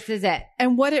am. This is it.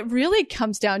 And what it really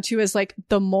comes down to is like,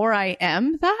 the more I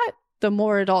am that, the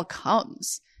more it all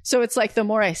comes. So it's like the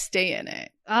more I stay in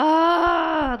it.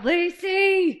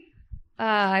 Lacey.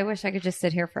 I wish I could just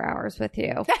sit here for hours with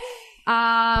you.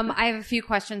 I have a few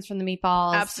questions from the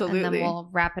Meatballs. Absolutely. And then we'll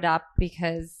wrap it up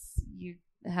because you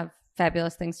have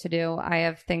fabulous things to do. I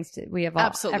have things to, we have all,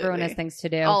 Absolutely. Everyone has things to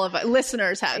do. All of us,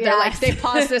 listeners have. They're like, they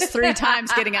paused this 3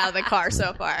 times getting out of the car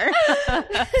so far.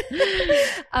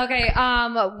 Okay.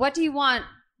 What do you want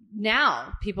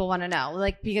now people want to know,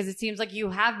 like, because it seems like you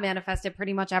have manifested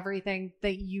pretty much everything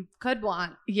that you could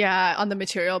want. Yeah, on the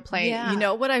material plane. Yeah. You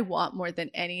know what I want more than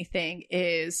anything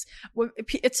is,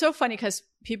 it's so funny because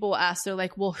people will ask, they're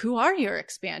like, well, who are your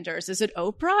expanders? Is it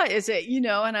Oprah? Is it, you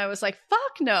know, and I was like,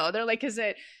 fuck no. They're like, is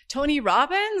it Tony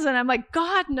Robbins? And I'm like,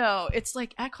 God, no. It's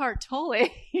like Eckhart Tolle.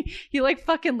 He like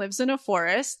fucking lives in a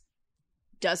forest,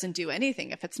 doesn't do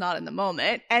anything if it's not in the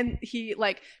moment. And he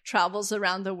like travels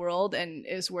around the world and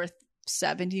is worth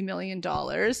 $70 million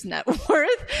net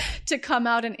worth to come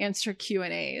out and answer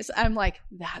Q&As. I'm like,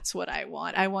 that's what I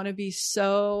want. I want to be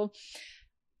so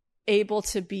able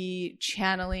to be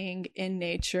channeling in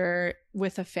nature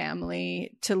with a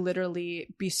family, to literally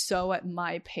be so at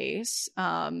my pace.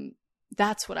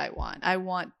 That's what I want. I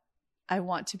want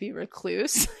to be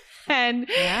recluse and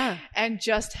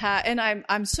just have, and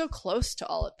I'm so close to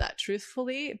all of that,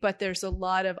 truthfully, but there's a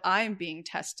lot of, I'm being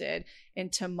tested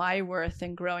into my worth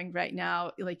and growing right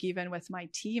now, like even with my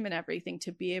team and everything,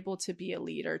 to be able to be a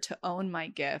leader, to own my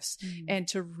gifts and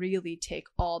to really take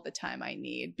all the time I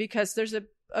need, because there's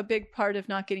a big part of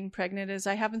not getting pregnant is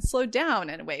I haven't slowed down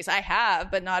in ways. I have,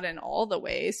 but not in all the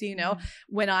ways, you know.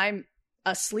 When I'm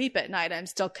asleep at night, I'm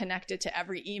still connected to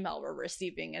every email we're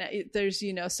receiving. And there's,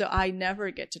 you know, so I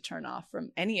never get to turn off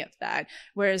from any of that.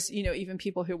 Whereas, you know, even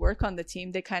people who work on the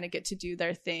team, they kind of get to do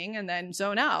their thing and then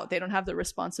zone out. They don't have the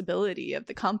responsibility of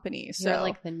the company. So you're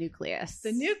like the nucleus.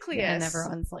 And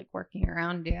everyone's like working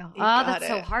around you. That's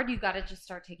so hard. You got to just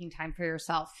start taking time for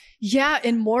yourself. Yeah.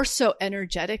 And more so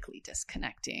energetically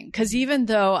disconnecting. Because even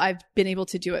though I've been able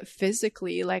to do it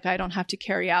physically, like I don't have to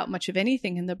carry out much of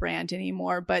anything in the brand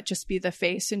anymore, but just be the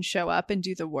face and show up and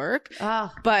do the work.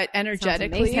 But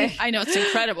energetically, I know it's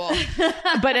incredible,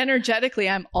 but energetically,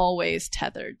 I'm always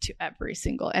tethered to every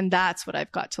single, and that's what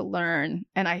I've got to learn.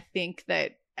 And I think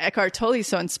that Eckhart Tolle is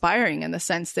so inspiring in the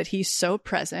sense that he's so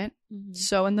present,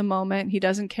 so in the moment. He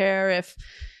doesn't care if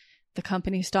the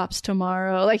company stops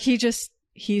tomorrow. Like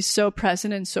he's so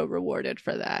present and so rewarded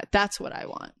for that. That's what I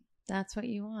want. That's what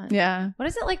you want. Yeah. What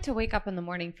is it like to wake up in the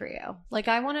morning for you? Like,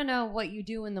 I want to know what you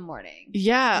do in the morning.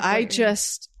 Yeah.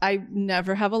 I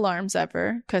never have alarms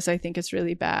ever, because I think it's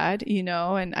really bad, you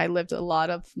know, and I lived a lot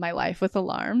of my life with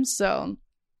alarms.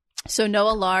 So no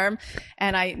alarm,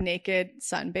 and I naked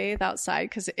sunbathe outside,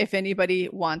 because if anybody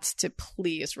wants to,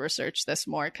 please research this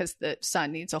more, because the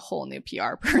sun needs a whole new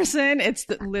PR person. It's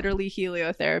literally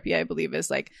heliotherapy, I believe,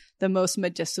 is like the most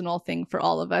medicinal thing for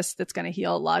all of us that's going to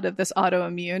heal a lot of this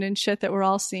autoimmune and shit that we're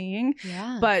all seeing.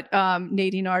 Yeah. But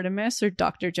Nadine Artemis or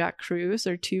Dr. Jack Cruz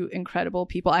are two incredible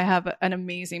people. I have an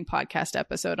amazing podcast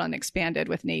episode on Expanded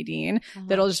with Nadine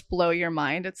that'll just blow your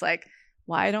mind. It's like,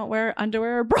 why I don't wear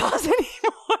underwear or bras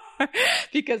anymore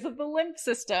because of the lymph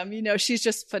system. You know, she's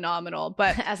just phenomenal.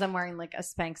 But as I'm wearing like a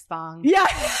Spanx thong. Yeah.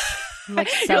 I'm like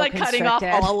so you're like cutting off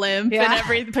all lymph and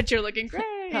everything, but you're looking great.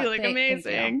 You look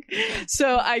amazing.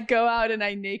 So I go out and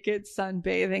I naked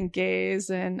sunbathe and gaze,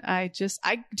 and I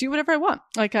do whatever I want.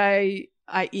 Like I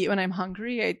eat when I'm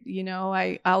hungry.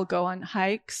 I'll go on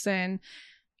hikes, and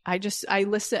I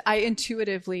listen. I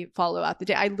intuitively follow out the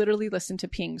day. I literally listen to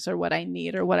pings or what I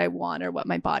need or what I want or what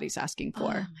my body's asking for. Oh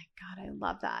my God, I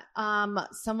love that.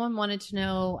 Someone wanted to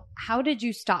know, how did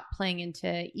you stop playing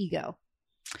into ego?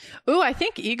 Ooh, I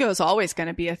think ego is always going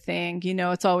to be a thing. You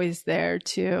know, it's always there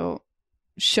to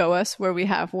show us where we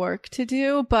have work to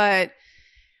do. But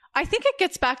I think it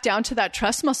gets back down to that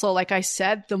trust muscle. Like I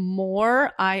said, the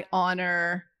more I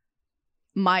honor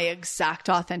my exact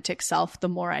authentic self, the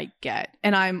more I get.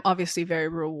 And I'm obviously very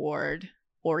reward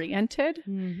oriented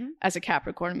as a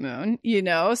Capricorn moon, you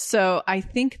know? So I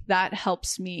think that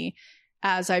helps me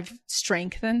as I've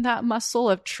strengthened that muscle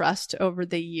of trust over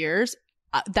the years.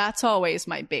 That's always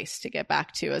my base to get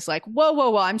back to, is like,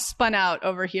 whoa, I'm spun out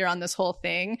over here on this whole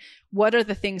thing. What are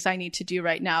the things I need to do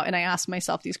right now? And I ask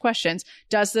myself these questions.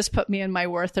 Does this put me in my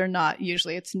worth or not?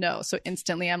 Usually it's no. So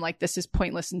instantly I'm like, this is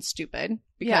pointless and stupid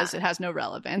because it has no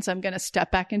relevance. I'm going to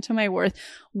step back into my worth.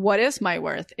 What is my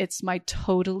worth? It's my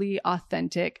totally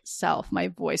authentic self, my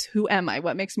voice. Who am I?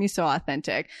 What makes me so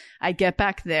authentic? I get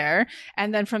back there.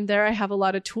 And then from there, I have a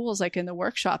lot of tools, like in the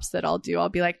workshops that I'll do. I'll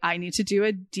be like, I need to do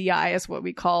a DI, is what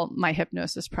we call my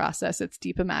hypnosis process. It's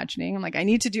deep imagining. I'm like, I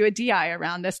need to do a DI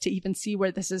around this to even see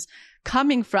where this is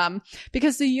coming from,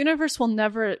 because the universe will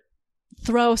never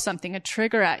throw something, a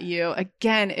trigger at you,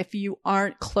 again, if you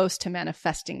aren't close to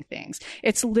manifesting things,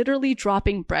 it's literally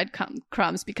dropping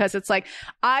breadcrumbs because it's like,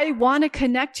 I want to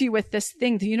connect you with this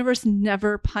thing. The universe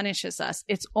never punishes us.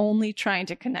 It's only trying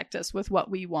to connect us with what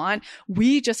we want.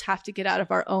 We just have to get out of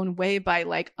our own way by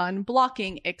like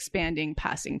unblocking, expanding,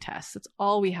 passing tests. That's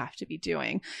all we have to be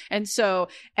doing. And so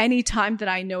anytime that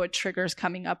I know a trigger is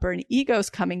coming up or an ego is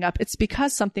coming up, it's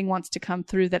because something wants to come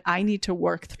through that I need to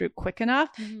work through quick enough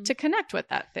to connect with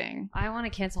that thing. I want to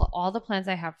cancel all the plans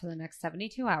I have for the next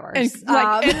 72 hours.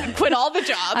 And quit all the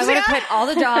jobs. I want to quit all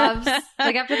the jobs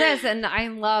like after this. And I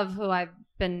love who I've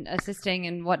been assisting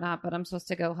and whatnot, but I'm supposed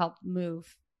to go help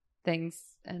move things.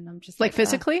 And I'm just like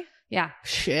physically? Yeah.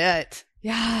 Shit.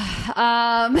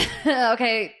 Yeah.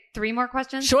 Okay. 3 more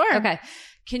questions? Sure. Okay.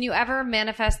 Can you ever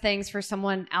manifest things for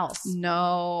someone else?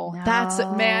 No. No, That's,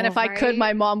 man, if I could, right?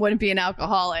 my mom wouldn't be an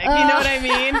alcoholic. You know what I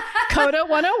mean? Coda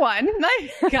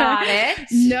 101. Got it.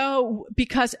 No,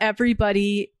 because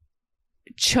everybody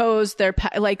chose their,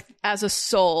 like as a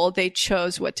soul, they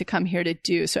chose what to come here to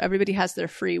do. So everybody has their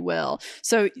free will.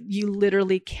 So you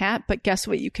literally can't, but guess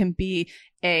what? You can be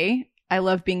I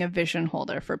love being a vision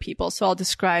holder for people. So I'll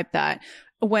describe that.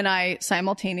 When I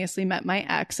simultaneously met my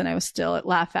ex and I was still at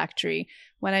Laugh Factory,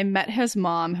 when I met his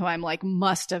mom, who I'm like,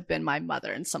 must have been my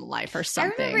mother in some life or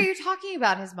something. I remember you talking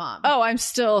about his mom. Oh, I'm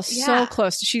still so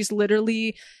close. She's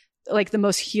literally like the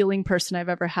most healing person I've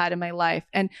ever had in my life.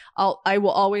 And I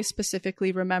will always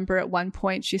specifically remember at one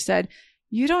point she said,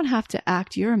 "You don't have to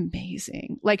act. You're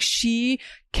amazing." Like she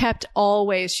kept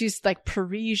always, she's like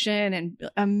Parisian and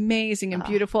amazing and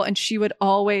beautiful. And she would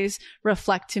always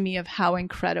reflect to me of how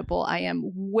incredible I am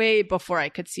way before I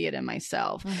could see it in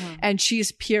myself. And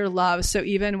she's pure love. So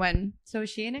even when... So is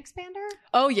she an expander?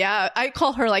 Oh yeah. I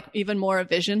call her like even more a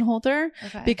vision holder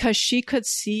because she could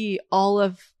see all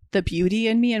of the beauty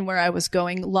in me and where I was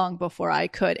going long before I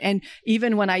could. And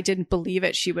even when I didn't believe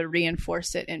it, she would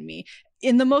reinforce it in me.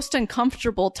 In the most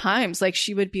uncomfortable times, like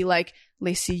she would be like,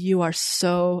 "Lacey, you are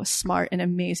so smart and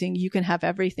amazing. You can have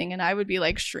everything." And I would be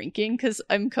like shrinking because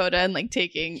I'm Coda and like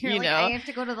taking, You're like, I have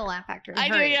to go to the Laugh Factory. I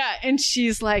do, yeah. And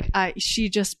she's like, she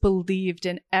just believed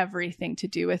in everything to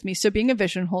do with me. So being a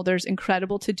vision holder is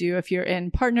incredible to do if you're in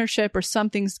partnership or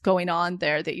something's going on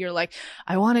there that you're like,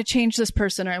 I want to change this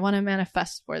person or I want to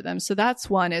manifest for them. So that's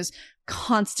one, is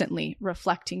constantly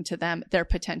reflecting to them their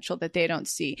potential that they don't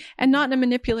see, and not in a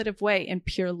manipulative way, in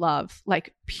pure love.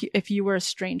 Like if you were a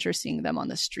stranger seeing them on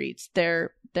the streets,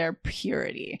 their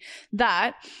purity,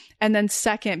 that. And then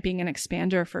second, being an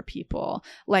expander for people,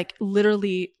 like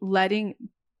literally letting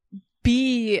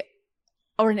be,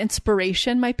 or an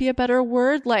inspiration might be a better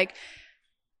word, like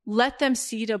let them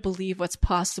see to believe what's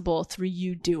possible through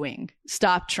you doing.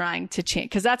 Stop trying to change,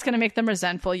 because that's going to make them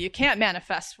resentful. You can't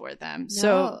manifest for them. No.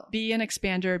 So be an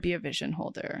expander, be a vision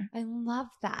holder. I love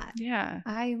that. Yeah.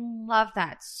 I love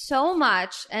that so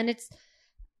much. And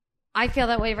I feel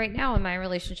that way right now in my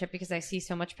relationship because I see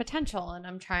so much potential and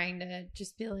I'm trying to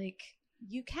just be like,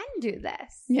 you can do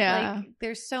this. Yeah. Like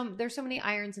there's so many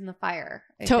irons in the fire.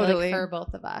 I Totally. feel like, for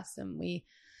both of us, and we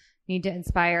need to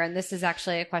inspire. And this is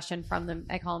actually a question from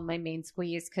I call him my main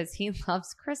squeeze because he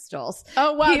loves crystals.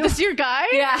 Oh wow, this is your guy?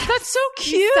 Yeah, that's so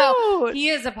cute. So he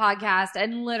is a podcast,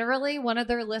 and literally one of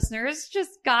their listeners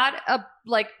just got a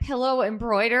pillow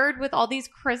embroidered with all these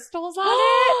crystals on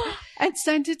it and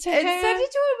sent it to him. And sent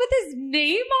it to him with his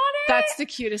name on it. That's the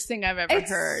cutest thing I've ever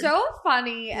heard. It's so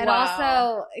funny. And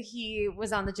also he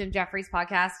was on the Jim Jeffries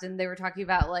podcast, and they were talking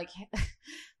about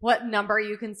what number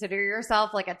you consider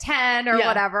yourself, like a 10 or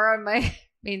whatever. And my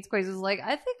main squeeze was like,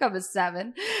 I think I'm a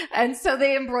 7. And so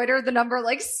they embroidered the number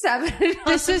 7.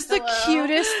 This is the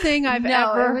cutest thing I've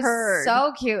ever heard.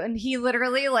 So cute. And he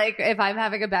literally, if I'm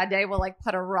having a bad day, will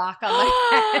put a rock on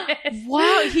my head.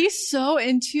 Wow. He's so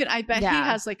into it. I bet he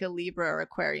has a Libra or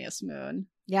Aquarius moon.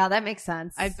 Yeah, that makes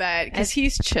sense. I bet. Because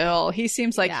he's chill. He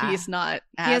seems like he's not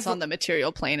as on the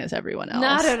material plane as everyone else.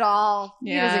 Not at all.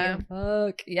 Yeah. He doesn't give a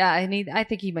fuck. Yeah, I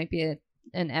think he might be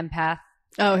an empath.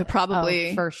 Oh,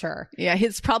 probably. Oh, for sure. Yeah,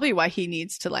 it's probably why he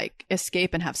needs to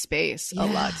escape and have space a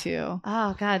lot too.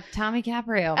 Oh God, Tommy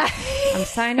Caprio. I'm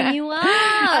signing you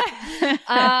up.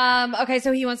 Okay,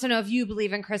 so he wants to know if you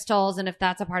believe in crystals and if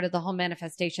that's a part of the whole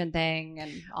manifestation thing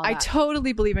and all that. I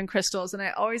totally believe in crystals, and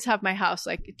I always have my house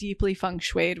deeply feng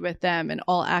shuied with them and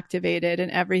all activated and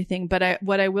everything. But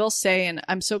what I will say, and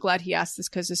I'm so glad he asked this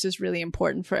because this is really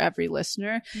important for every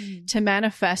listener, to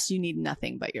manifest, you need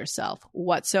nothing but yourself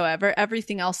whatsoever. Everything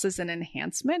else is an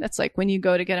enhancement. It's like when you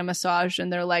go to get a massage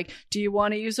and they're like, do you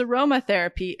want to use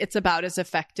aromatherapy? It's about as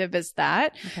effective as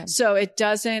that. Okay. So it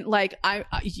doesn't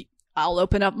I'll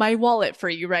open up my wallet for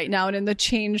you right now. And in the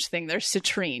change thing, there's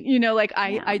citrine, you know, like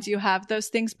I do have those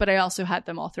things, but I also had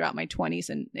them all throughout my 20s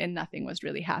and nothing was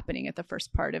really happening at the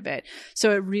first part of it.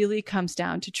 So it really comes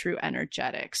down to true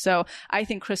energetics. So I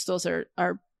think crystals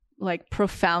are like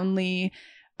profoundly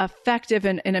effective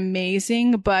and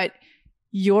amazing, but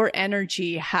your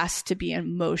energy has to be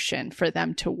in motion for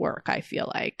them to work, I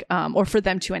feel like, or for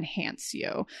them to enhance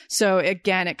you. So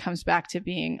again, it comes back to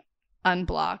being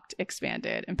unblocked,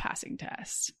 expanded, and passing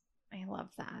tests. I love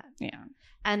that. Yeah.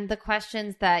 And the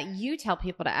questions that you tell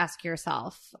people to ask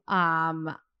yourself,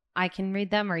 I can read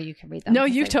them or you can read them. No,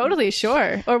 you totally,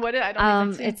 sure. Or what did I don't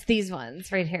even see. It's these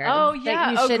ones right here. Oh, that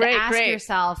yeah. you should great, ask great.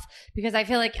 yourself, because I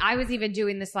feel like I was even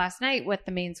doing this last night with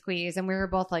the main squeeze and we were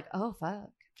both like, oh, fuck.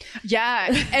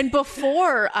 Yeah. And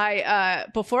before I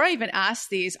even ask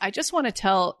these, I just want to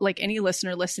tell like any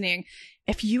listener listening,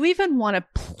 if you even want to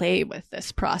play with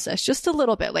this process just a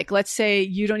little bit, like let's say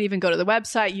you don't even go to the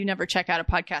website, you never check out a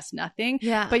podcast, nothing.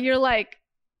 Yeah. But you're like,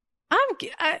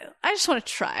 I just want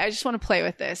to try. I just want to play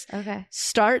with this. Okay.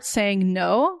 Start saying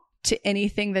no to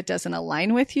anything that doesn't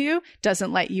align with you,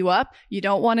 doesn't light you up, you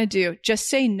don't want to do. Just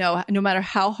say no, no matter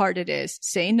how hard it is.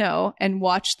 Say no and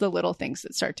watch the little things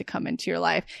that start to come into your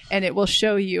life. And it will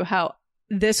show you how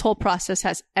this whole process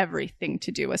has everything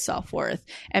to do with self-worth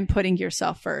and putting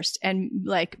yourself first and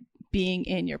like being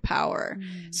in your power.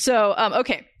 So,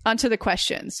 okay, on to the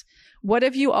questions. What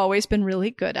have you always been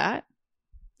really good at?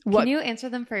 Can you answer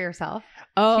them for yourself?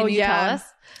 Oh, Can you yeah. tell us?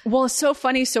 Well, it's so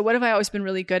funny. So what have I always been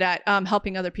really good at?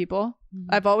 Helping other people.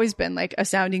 I've always been like a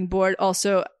sounding board.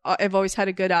 Also, I've always had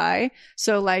a good eye.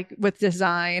 So like with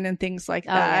design and things like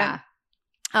that.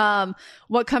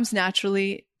 What comes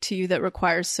naturally to you that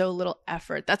requires so little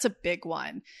effort? That's a big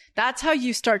one. That's how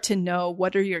you start to know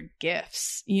what are your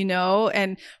gifts, you know?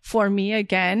 And for me,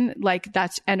 again, like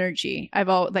that's energy.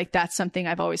 That's something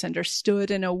I've always understood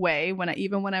in a way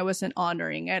even when I wasn't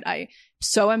honoring it, I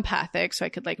so empathic. So I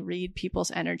could like read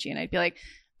people's energy and I'd be like,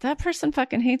 that person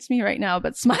fucking hates me right now,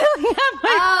 but smiling at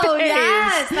my face.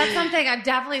 Yes. That's something I've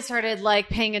definitely started like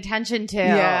paying attention to.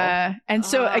 Yeah. And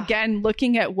so again,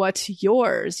 looking at what's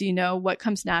yours, you know, what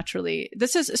comes naturally.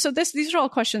 These are all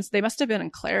questions. They must have been in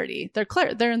clarity.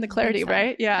 They're in the clarity,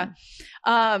 right? Yeah.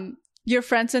 Your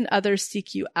friends and others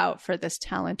seek you out for this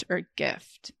talent or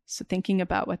gift. So thinking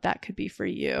about what that could be for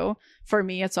you. For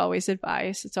me, it's always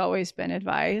advice. It's always been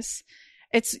advice.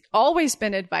 It's always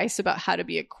been advice about how to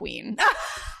be a queen.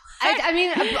 I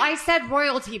mean, I said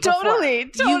royalty before.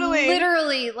 Totally. You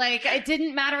literally, like, it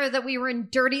didn't matter that we were in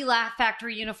dirty Laugh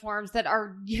Factory uniforms that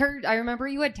are I remember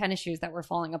you had tennis shoes that were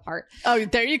falling apart. Oh,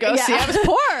 there you go. Yeah. See, I was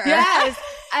poor. Yes.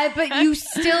 But you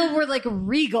still were like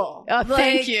regal. Oh,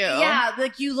 thank you. Yeah.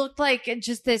 Like you looked like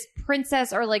just this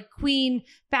princess or like queen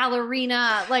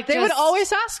ballerina. Like they would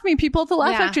always ask me, people at the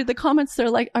Laugh Yeah. Factory, the comments, they're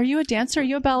like, are you a dancer? Are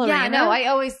you a ballerina? Yeah, no,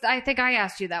 I think I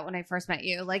asked you that when I first met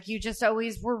you. Like you just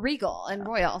always were regal and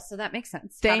royal. So that makes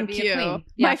sense. How to Thank be a you. queen.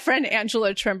 Yeah. My friend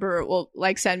Angela Trimber will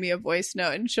like send me a voice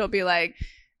note and she'll be like,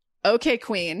 okay,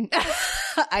 queen,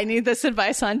 I need this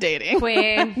advice on dating.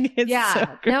 Queen. It's Yeah. so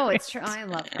great. No, it's true. I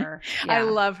love her. Yeah. I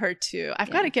love her too.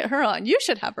 I've got to get her on. You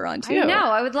should have her on too. I know.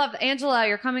 I would love Angela.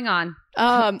 You're coming on.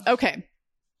 Okay.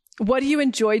 What do you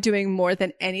enjoy doing more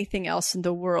than anything else in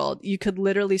the world? You could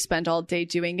literally spend all day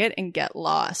doing it and get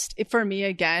lost. For me,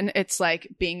 again, it's like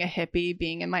being a hippie,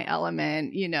 being in my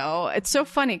element, you know. It's so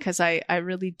funny because I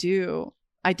really do.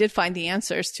 I did find the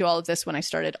answers to all of this when I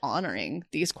started honoring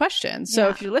these questions. So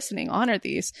if you're listening, honor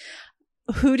these.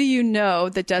 Who do you know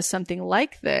that does something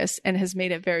like this and has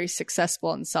made it very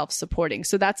successful and self-supporting?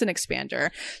 So that's an expander.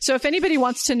 So if anybody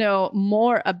wants to know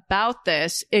more about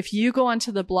this, if you go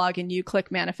onto the blog and you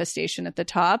click manifestation at the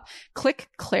top, click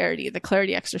clarity, the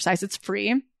clarity exercise. It's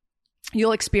free.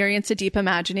 You'll experience a deep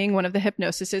imagining. One of the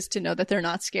hypnosis is to know that they're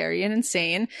not scary and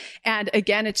insane. And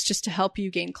again, it's just to help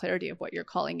you gain clarity of what you're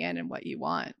calling in and what you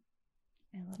want.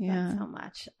 I love that so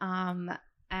much.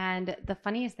 And the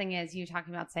funniest thing is you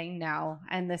talking about saying no,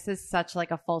 and this is such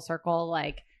like a full circle,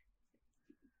 like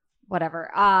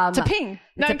whatever. It's a ping.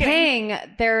 It's a ping.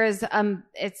 There's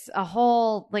it's a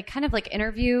whole like kind of like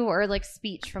interview or like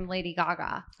speech from Lady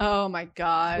Gaga. Oh my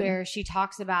God. Where she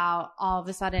talks about all of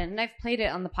a sudden, and I've played it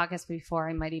on the podcast before,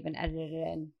 I might even edit it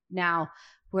in now,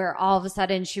 where all of a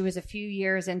sudden she was a few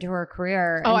years into her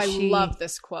career. Oh, and I love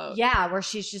this quote. Yeah, where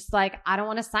she's just like, I don't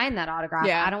want to sign that autograph.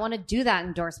 Yeah. I don't want to do that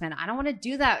endorsement. I don't want to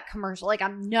do that commercial. Like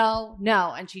I'm no.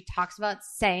 And she talks about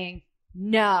saying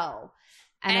no.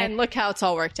 And look how it's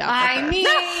all worked out. For I her.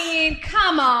 mean,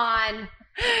 come on.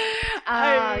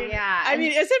 I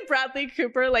mean, isn't Bradley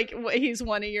Cooper like he's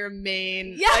one of your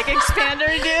main like expander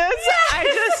dudes?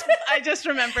 I just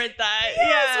remembered that.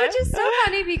 Yes, which is so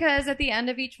funny because at the end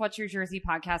of each What's Your Jersey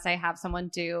podcast, I have someone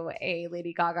do a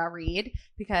Lady Gaga read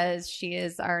because she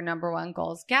is our number one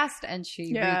goals guest, and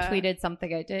she retweeted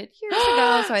something I did years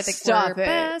ago. So I think we're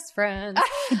best friends.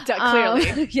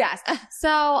 Clearly, yes. So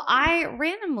I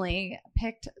randomly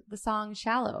picked the song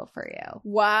 "Shallow" for you.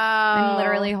 Wow! I'm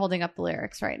literally holding up the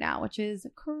lyrics right now, which is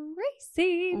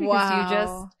crazy because you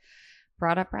just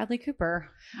brought up Bradley Cooper.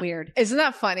 Weird. Isn't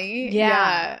that funny?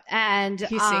 Yeah. And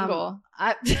he's single.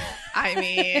 I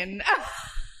mean,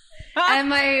 and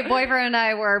my boyfriend and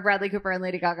I were Bradley Cooper and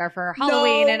Lady Gaga for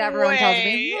Halloween, and everyone tells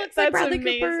me, looks like Bradley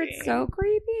Cooper. It's so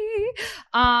creepy.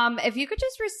 If you could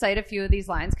just recite a few of these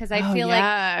lines, because I feel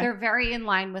like they're very in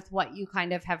line with what you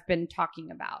kind of have been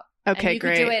talking about. Okay, and you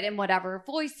great. could do it in whatever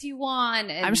voice you want.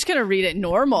 And I'm just going to read it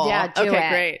normal. Yeah, do it.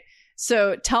 Great.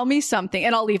 So tell me something,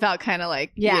 and I'll leave out kind of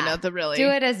like, you know, the really. Do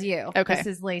it as you. Okay. This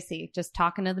is Lacey, just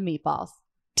talking to the meatballs.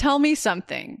 Tell me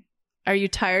something. Are you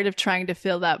tired of trying to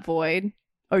fill that void,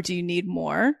 or do you need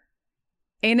more?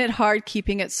 Ain't it hard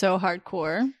keeping it so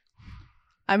hardcore?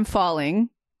 I'm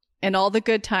falling. In all the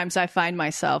good times, I find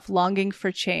myself longing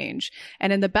for change,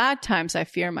 and in the bad times, I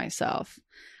fear myself.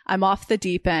 I'm off the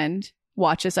deep end.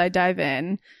 Watch as I dive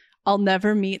in. I'll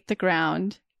never meet the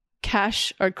ground.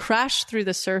 Crash through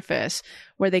the surface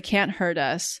where they can't hurt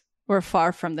us. We're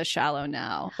far from the shallow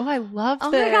now. Oh, I love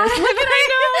this. My God. Look at I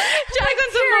know.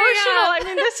 Jackson's emotional. I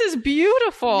mean, this is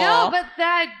beautiful. No, but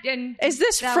is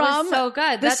this that from was so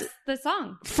good. That's the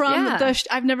song from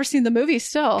I've never seen the movie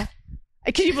still.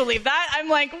 Can you believe that? I'm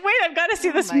like, wait, I've got to see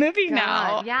this movie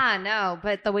now. Yeah, no,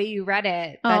 but the way you read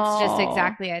it, that's just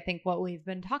exactly, I think, what we've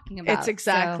been talking about. It's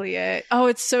exactly it. Oh,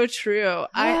 it's so true.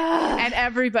 And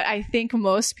everybody, I think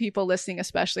most people listening,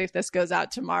 especially if this goes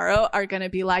out tomorrow, are going to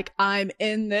be like, I'm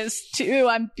in this too.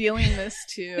 I'm feeling this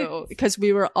too. Because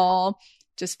we were all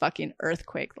just fucking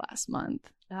earthquake last month.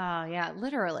 Oh, yeah.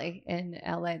 Literally in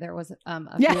LA, there was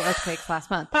a few earthquakes last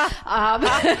month.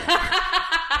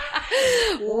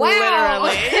 Wow.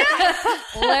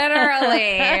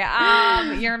 Literally.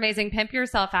 You're amazing. Pimp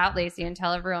yourself out, Lacey, and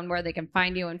tell everyone where they can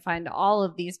find you and find all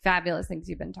of these fabulous things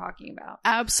you've been talking about.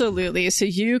 Absolutely. So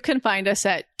you can find us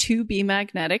at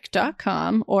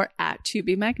tobemagnetic.com or at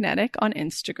tobemagnetic on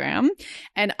Instagram.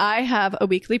 And I have a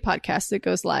weekly podcast that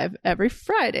goes live every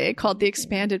Friday called The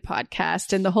Expanded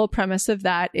Podcast. And the whole premise of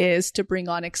that is to bring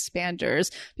on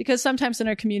expanders, because sometimes in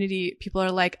our community, people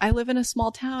are like, I live in a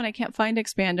small town. I can't find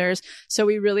expanders. So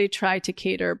we really try to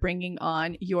cater bringing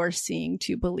on your seeing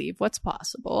to believe what's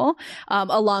possible.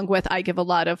 Along with, I give a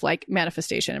lot of like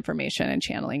manifestation information and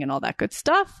channeling and all that good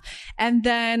stuff. And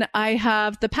then I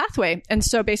have the pathway. And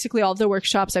so basically all the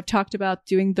workshops I've talked about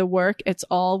doing the work, it's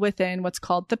all within what's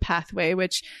called the pathway,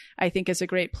 which I think is a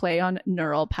great play on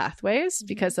neural pathways,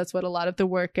 because that's what a lot of the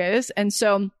work is. And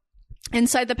so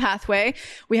inside the pathway,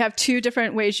 we have two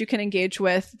different ways you can engage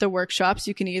with the workshops.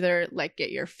 You can either like get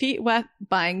your feet wet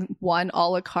buying one a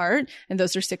la carte, and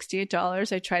those are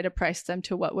 $68. I try to price them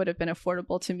to what would have been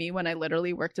affordable to me when I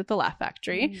literally worked at the Laugh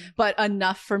Factory, but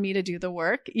enough for me to do the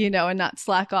work, you know, and not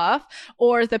slack off.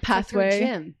 Or the pathway. It's like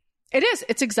your gym. It is.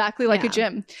 It's exactly like a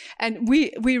gym. And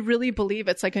we really believe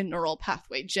it's like a neural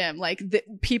pathway gym. Like the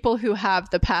people who have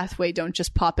the pathway don't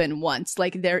just pop in once,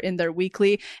 like they're in there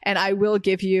weekly. And I will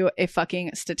give you a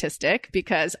fucking statistic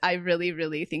because I really,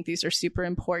 really think these are super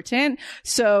important.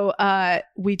 So,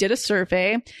 we did a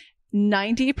survey.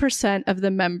 90% of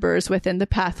the members within the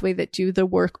pathway that do the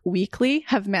work weekly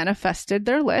have manifested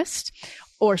their list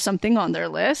or something on their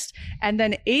list. And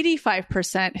then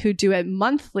 85% who do it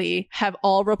monthly have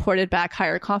all reported back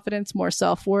higher confidence, more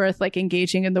self-worth, like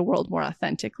engaging in the world more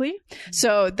authentically.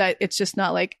 So that it's just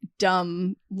not like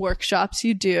dumb workshops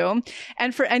you do.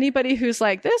 And for anybody who's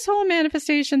like, this whole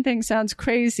manifestation thing sounds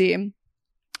crazy,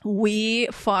 we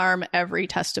farm every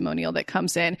testimonial that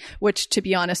comes in, which to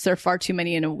be honest, there are far too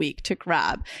many in a week to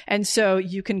grab. And so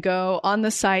you can go on the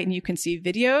site and you can see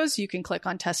videos, you can click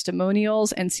on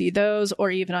testimonials and see those, or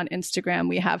even on Instagram,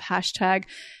 we have hashtag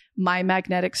My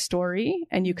Magnetic Story,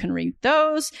 and you can read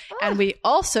those. And we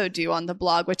also do on the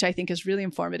blog, which I think is really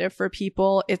informative for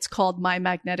people, it's called My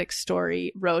Magnetic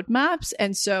Story Roadmaps.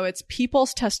 And so it's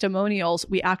people's testimonials.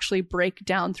 We actually break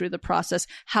down through the process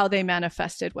how they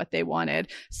manifested what they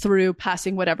wanted through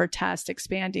passing whatever test,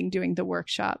 expanding, doing the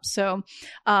workshop. So,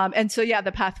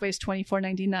 the pathway is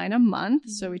 $24.99 a month.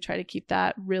 So we try to keep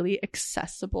that really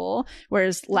accessible.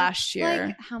 Whereas last year,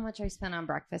 like how much I spent on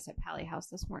breakfast at Pally House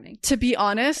this morning. To be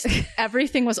honest, because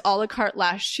everything was a la carte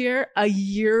last year, a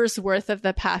year's worth of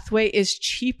the pathway is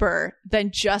cheaper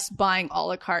than just buying a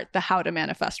la carte the How to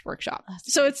Manifest workshop.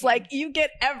 So it's like you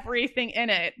get everything in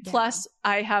it. Yeah. Plus,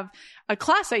 I have a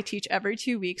class I teach every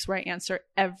 2 weeks where I answer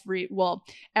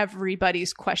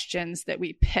everybody's questions that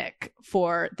we pick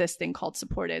for this thing called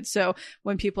Supported. So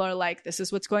when people are like, this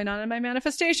is what's going on in my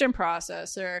manifestation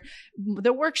process, or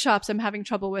the workshops, I'm having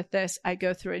trouble with this, I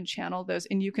go through and channel those.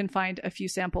 And you can find a few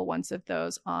sample ones of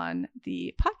those on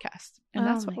the podcast. And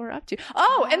that's what we're up to.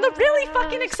 Oh, and the really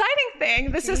fucking exciting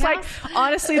thing. This is like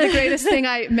honestly the greatest thing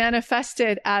I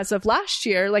manifested as of last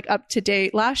year, like up to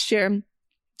date last year.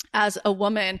 As a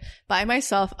woman by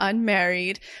myself,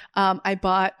 unmarried, I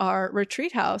bought our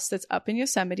retreat house that's up in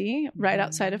Yosemite, right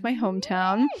outside of my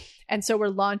hometown. And so we're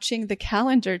launching the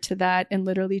calendar to that in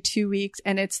literally 2 weeks.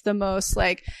 And it's the most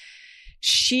like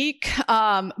chic,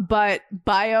 but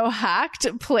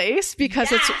biohacked place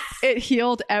because it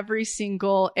healed every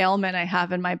single ailment I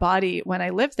have in my body when I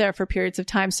lived there for periods of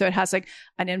time. So it has like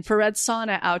an infrared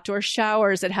sauna, outdoor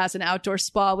showers. It has an outdoor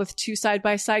spa with 2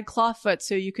 side-by-side clawfoot.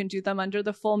 So you can do them under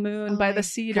the full moon by the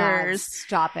cedars.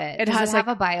 God, stop it. It Does has it have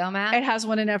a biomat? It has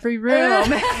one in every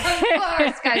room. Of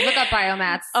course, guys, look up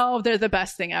biomats. Oh, they're the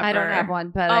best thing ever. I don't have one,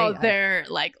 but they're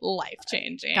like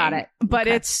life-changing. Got it. But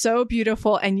Okay. it's so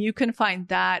beautiful. And you can find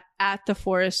that at the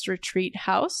Forest Retreat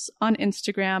House on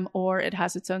Instagram, or it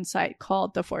has its own site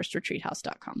called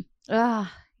theforestretreathouse.com.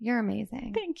 You're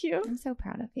amazing. Thank you. I'm so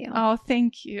proud of you. Oh,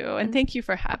 thank you. And thank you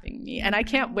for having me. And I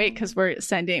can't wait because we're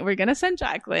going to send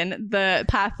Jacqueline the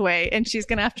pathway and she's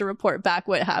going to have to report back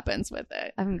what happens with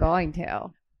it. I'm going to.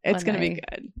 It's When going to be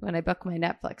I- good. When I book my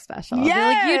Netflix special, I'll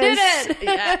Yes! be like, you did it.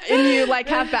 Yeah. And you like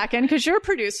have back end because you're a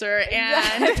producer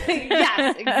and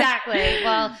Yes, exactly.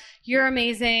 Well, you're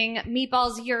amazing.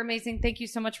 Meatballs, you're amazing. Thank you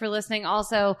so much for listening.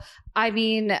 Also, I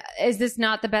mean, is this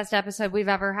not the best episode we've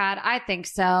ever had? I think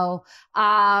so.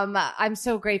 I'm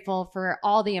so grateful for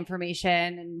all the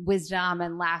information and wisdom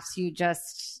and laughs you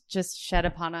just shed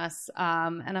upon us.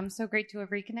 And I'm so great to have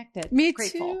reconnected. Me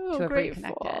grateful too. To have Grateful.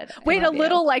 reconnected. I Wait, a love you.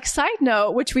 little like side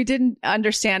note, which we didn't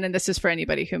understand, and this is for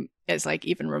anybody who is like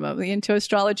even remotely into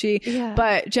astrology. Yeah.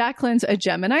 But Jacqueline's a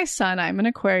Gemini sun. I'm an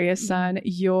Aquarius sun.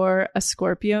 You're a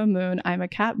Scorpio moon. I'm a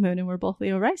Cap moon, and we're both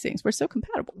Leo risings. We're so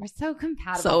compatible. We're so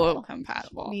compatible. So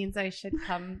compatible. Means I should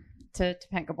come to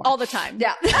Topanga more. All the time.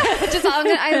 Yeah.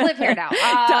 I live here now.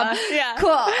 Dumb. Yeah. Cool.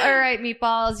 All right,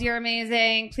 Meatballs, you're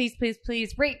amazing. Please, please,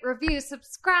 please rate, review,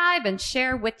 subscribe, and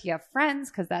share with your friends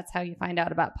because that's how you find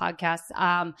out about podcasts.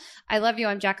 I love you.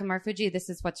 I'm Jacqueline Marfuji. This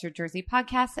is What's Your Jersey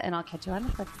podcast, and I'll catch you on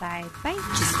the flip side. Bye.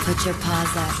 Just put your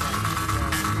paws up,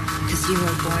 'cause you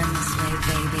were born this way,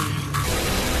 baby.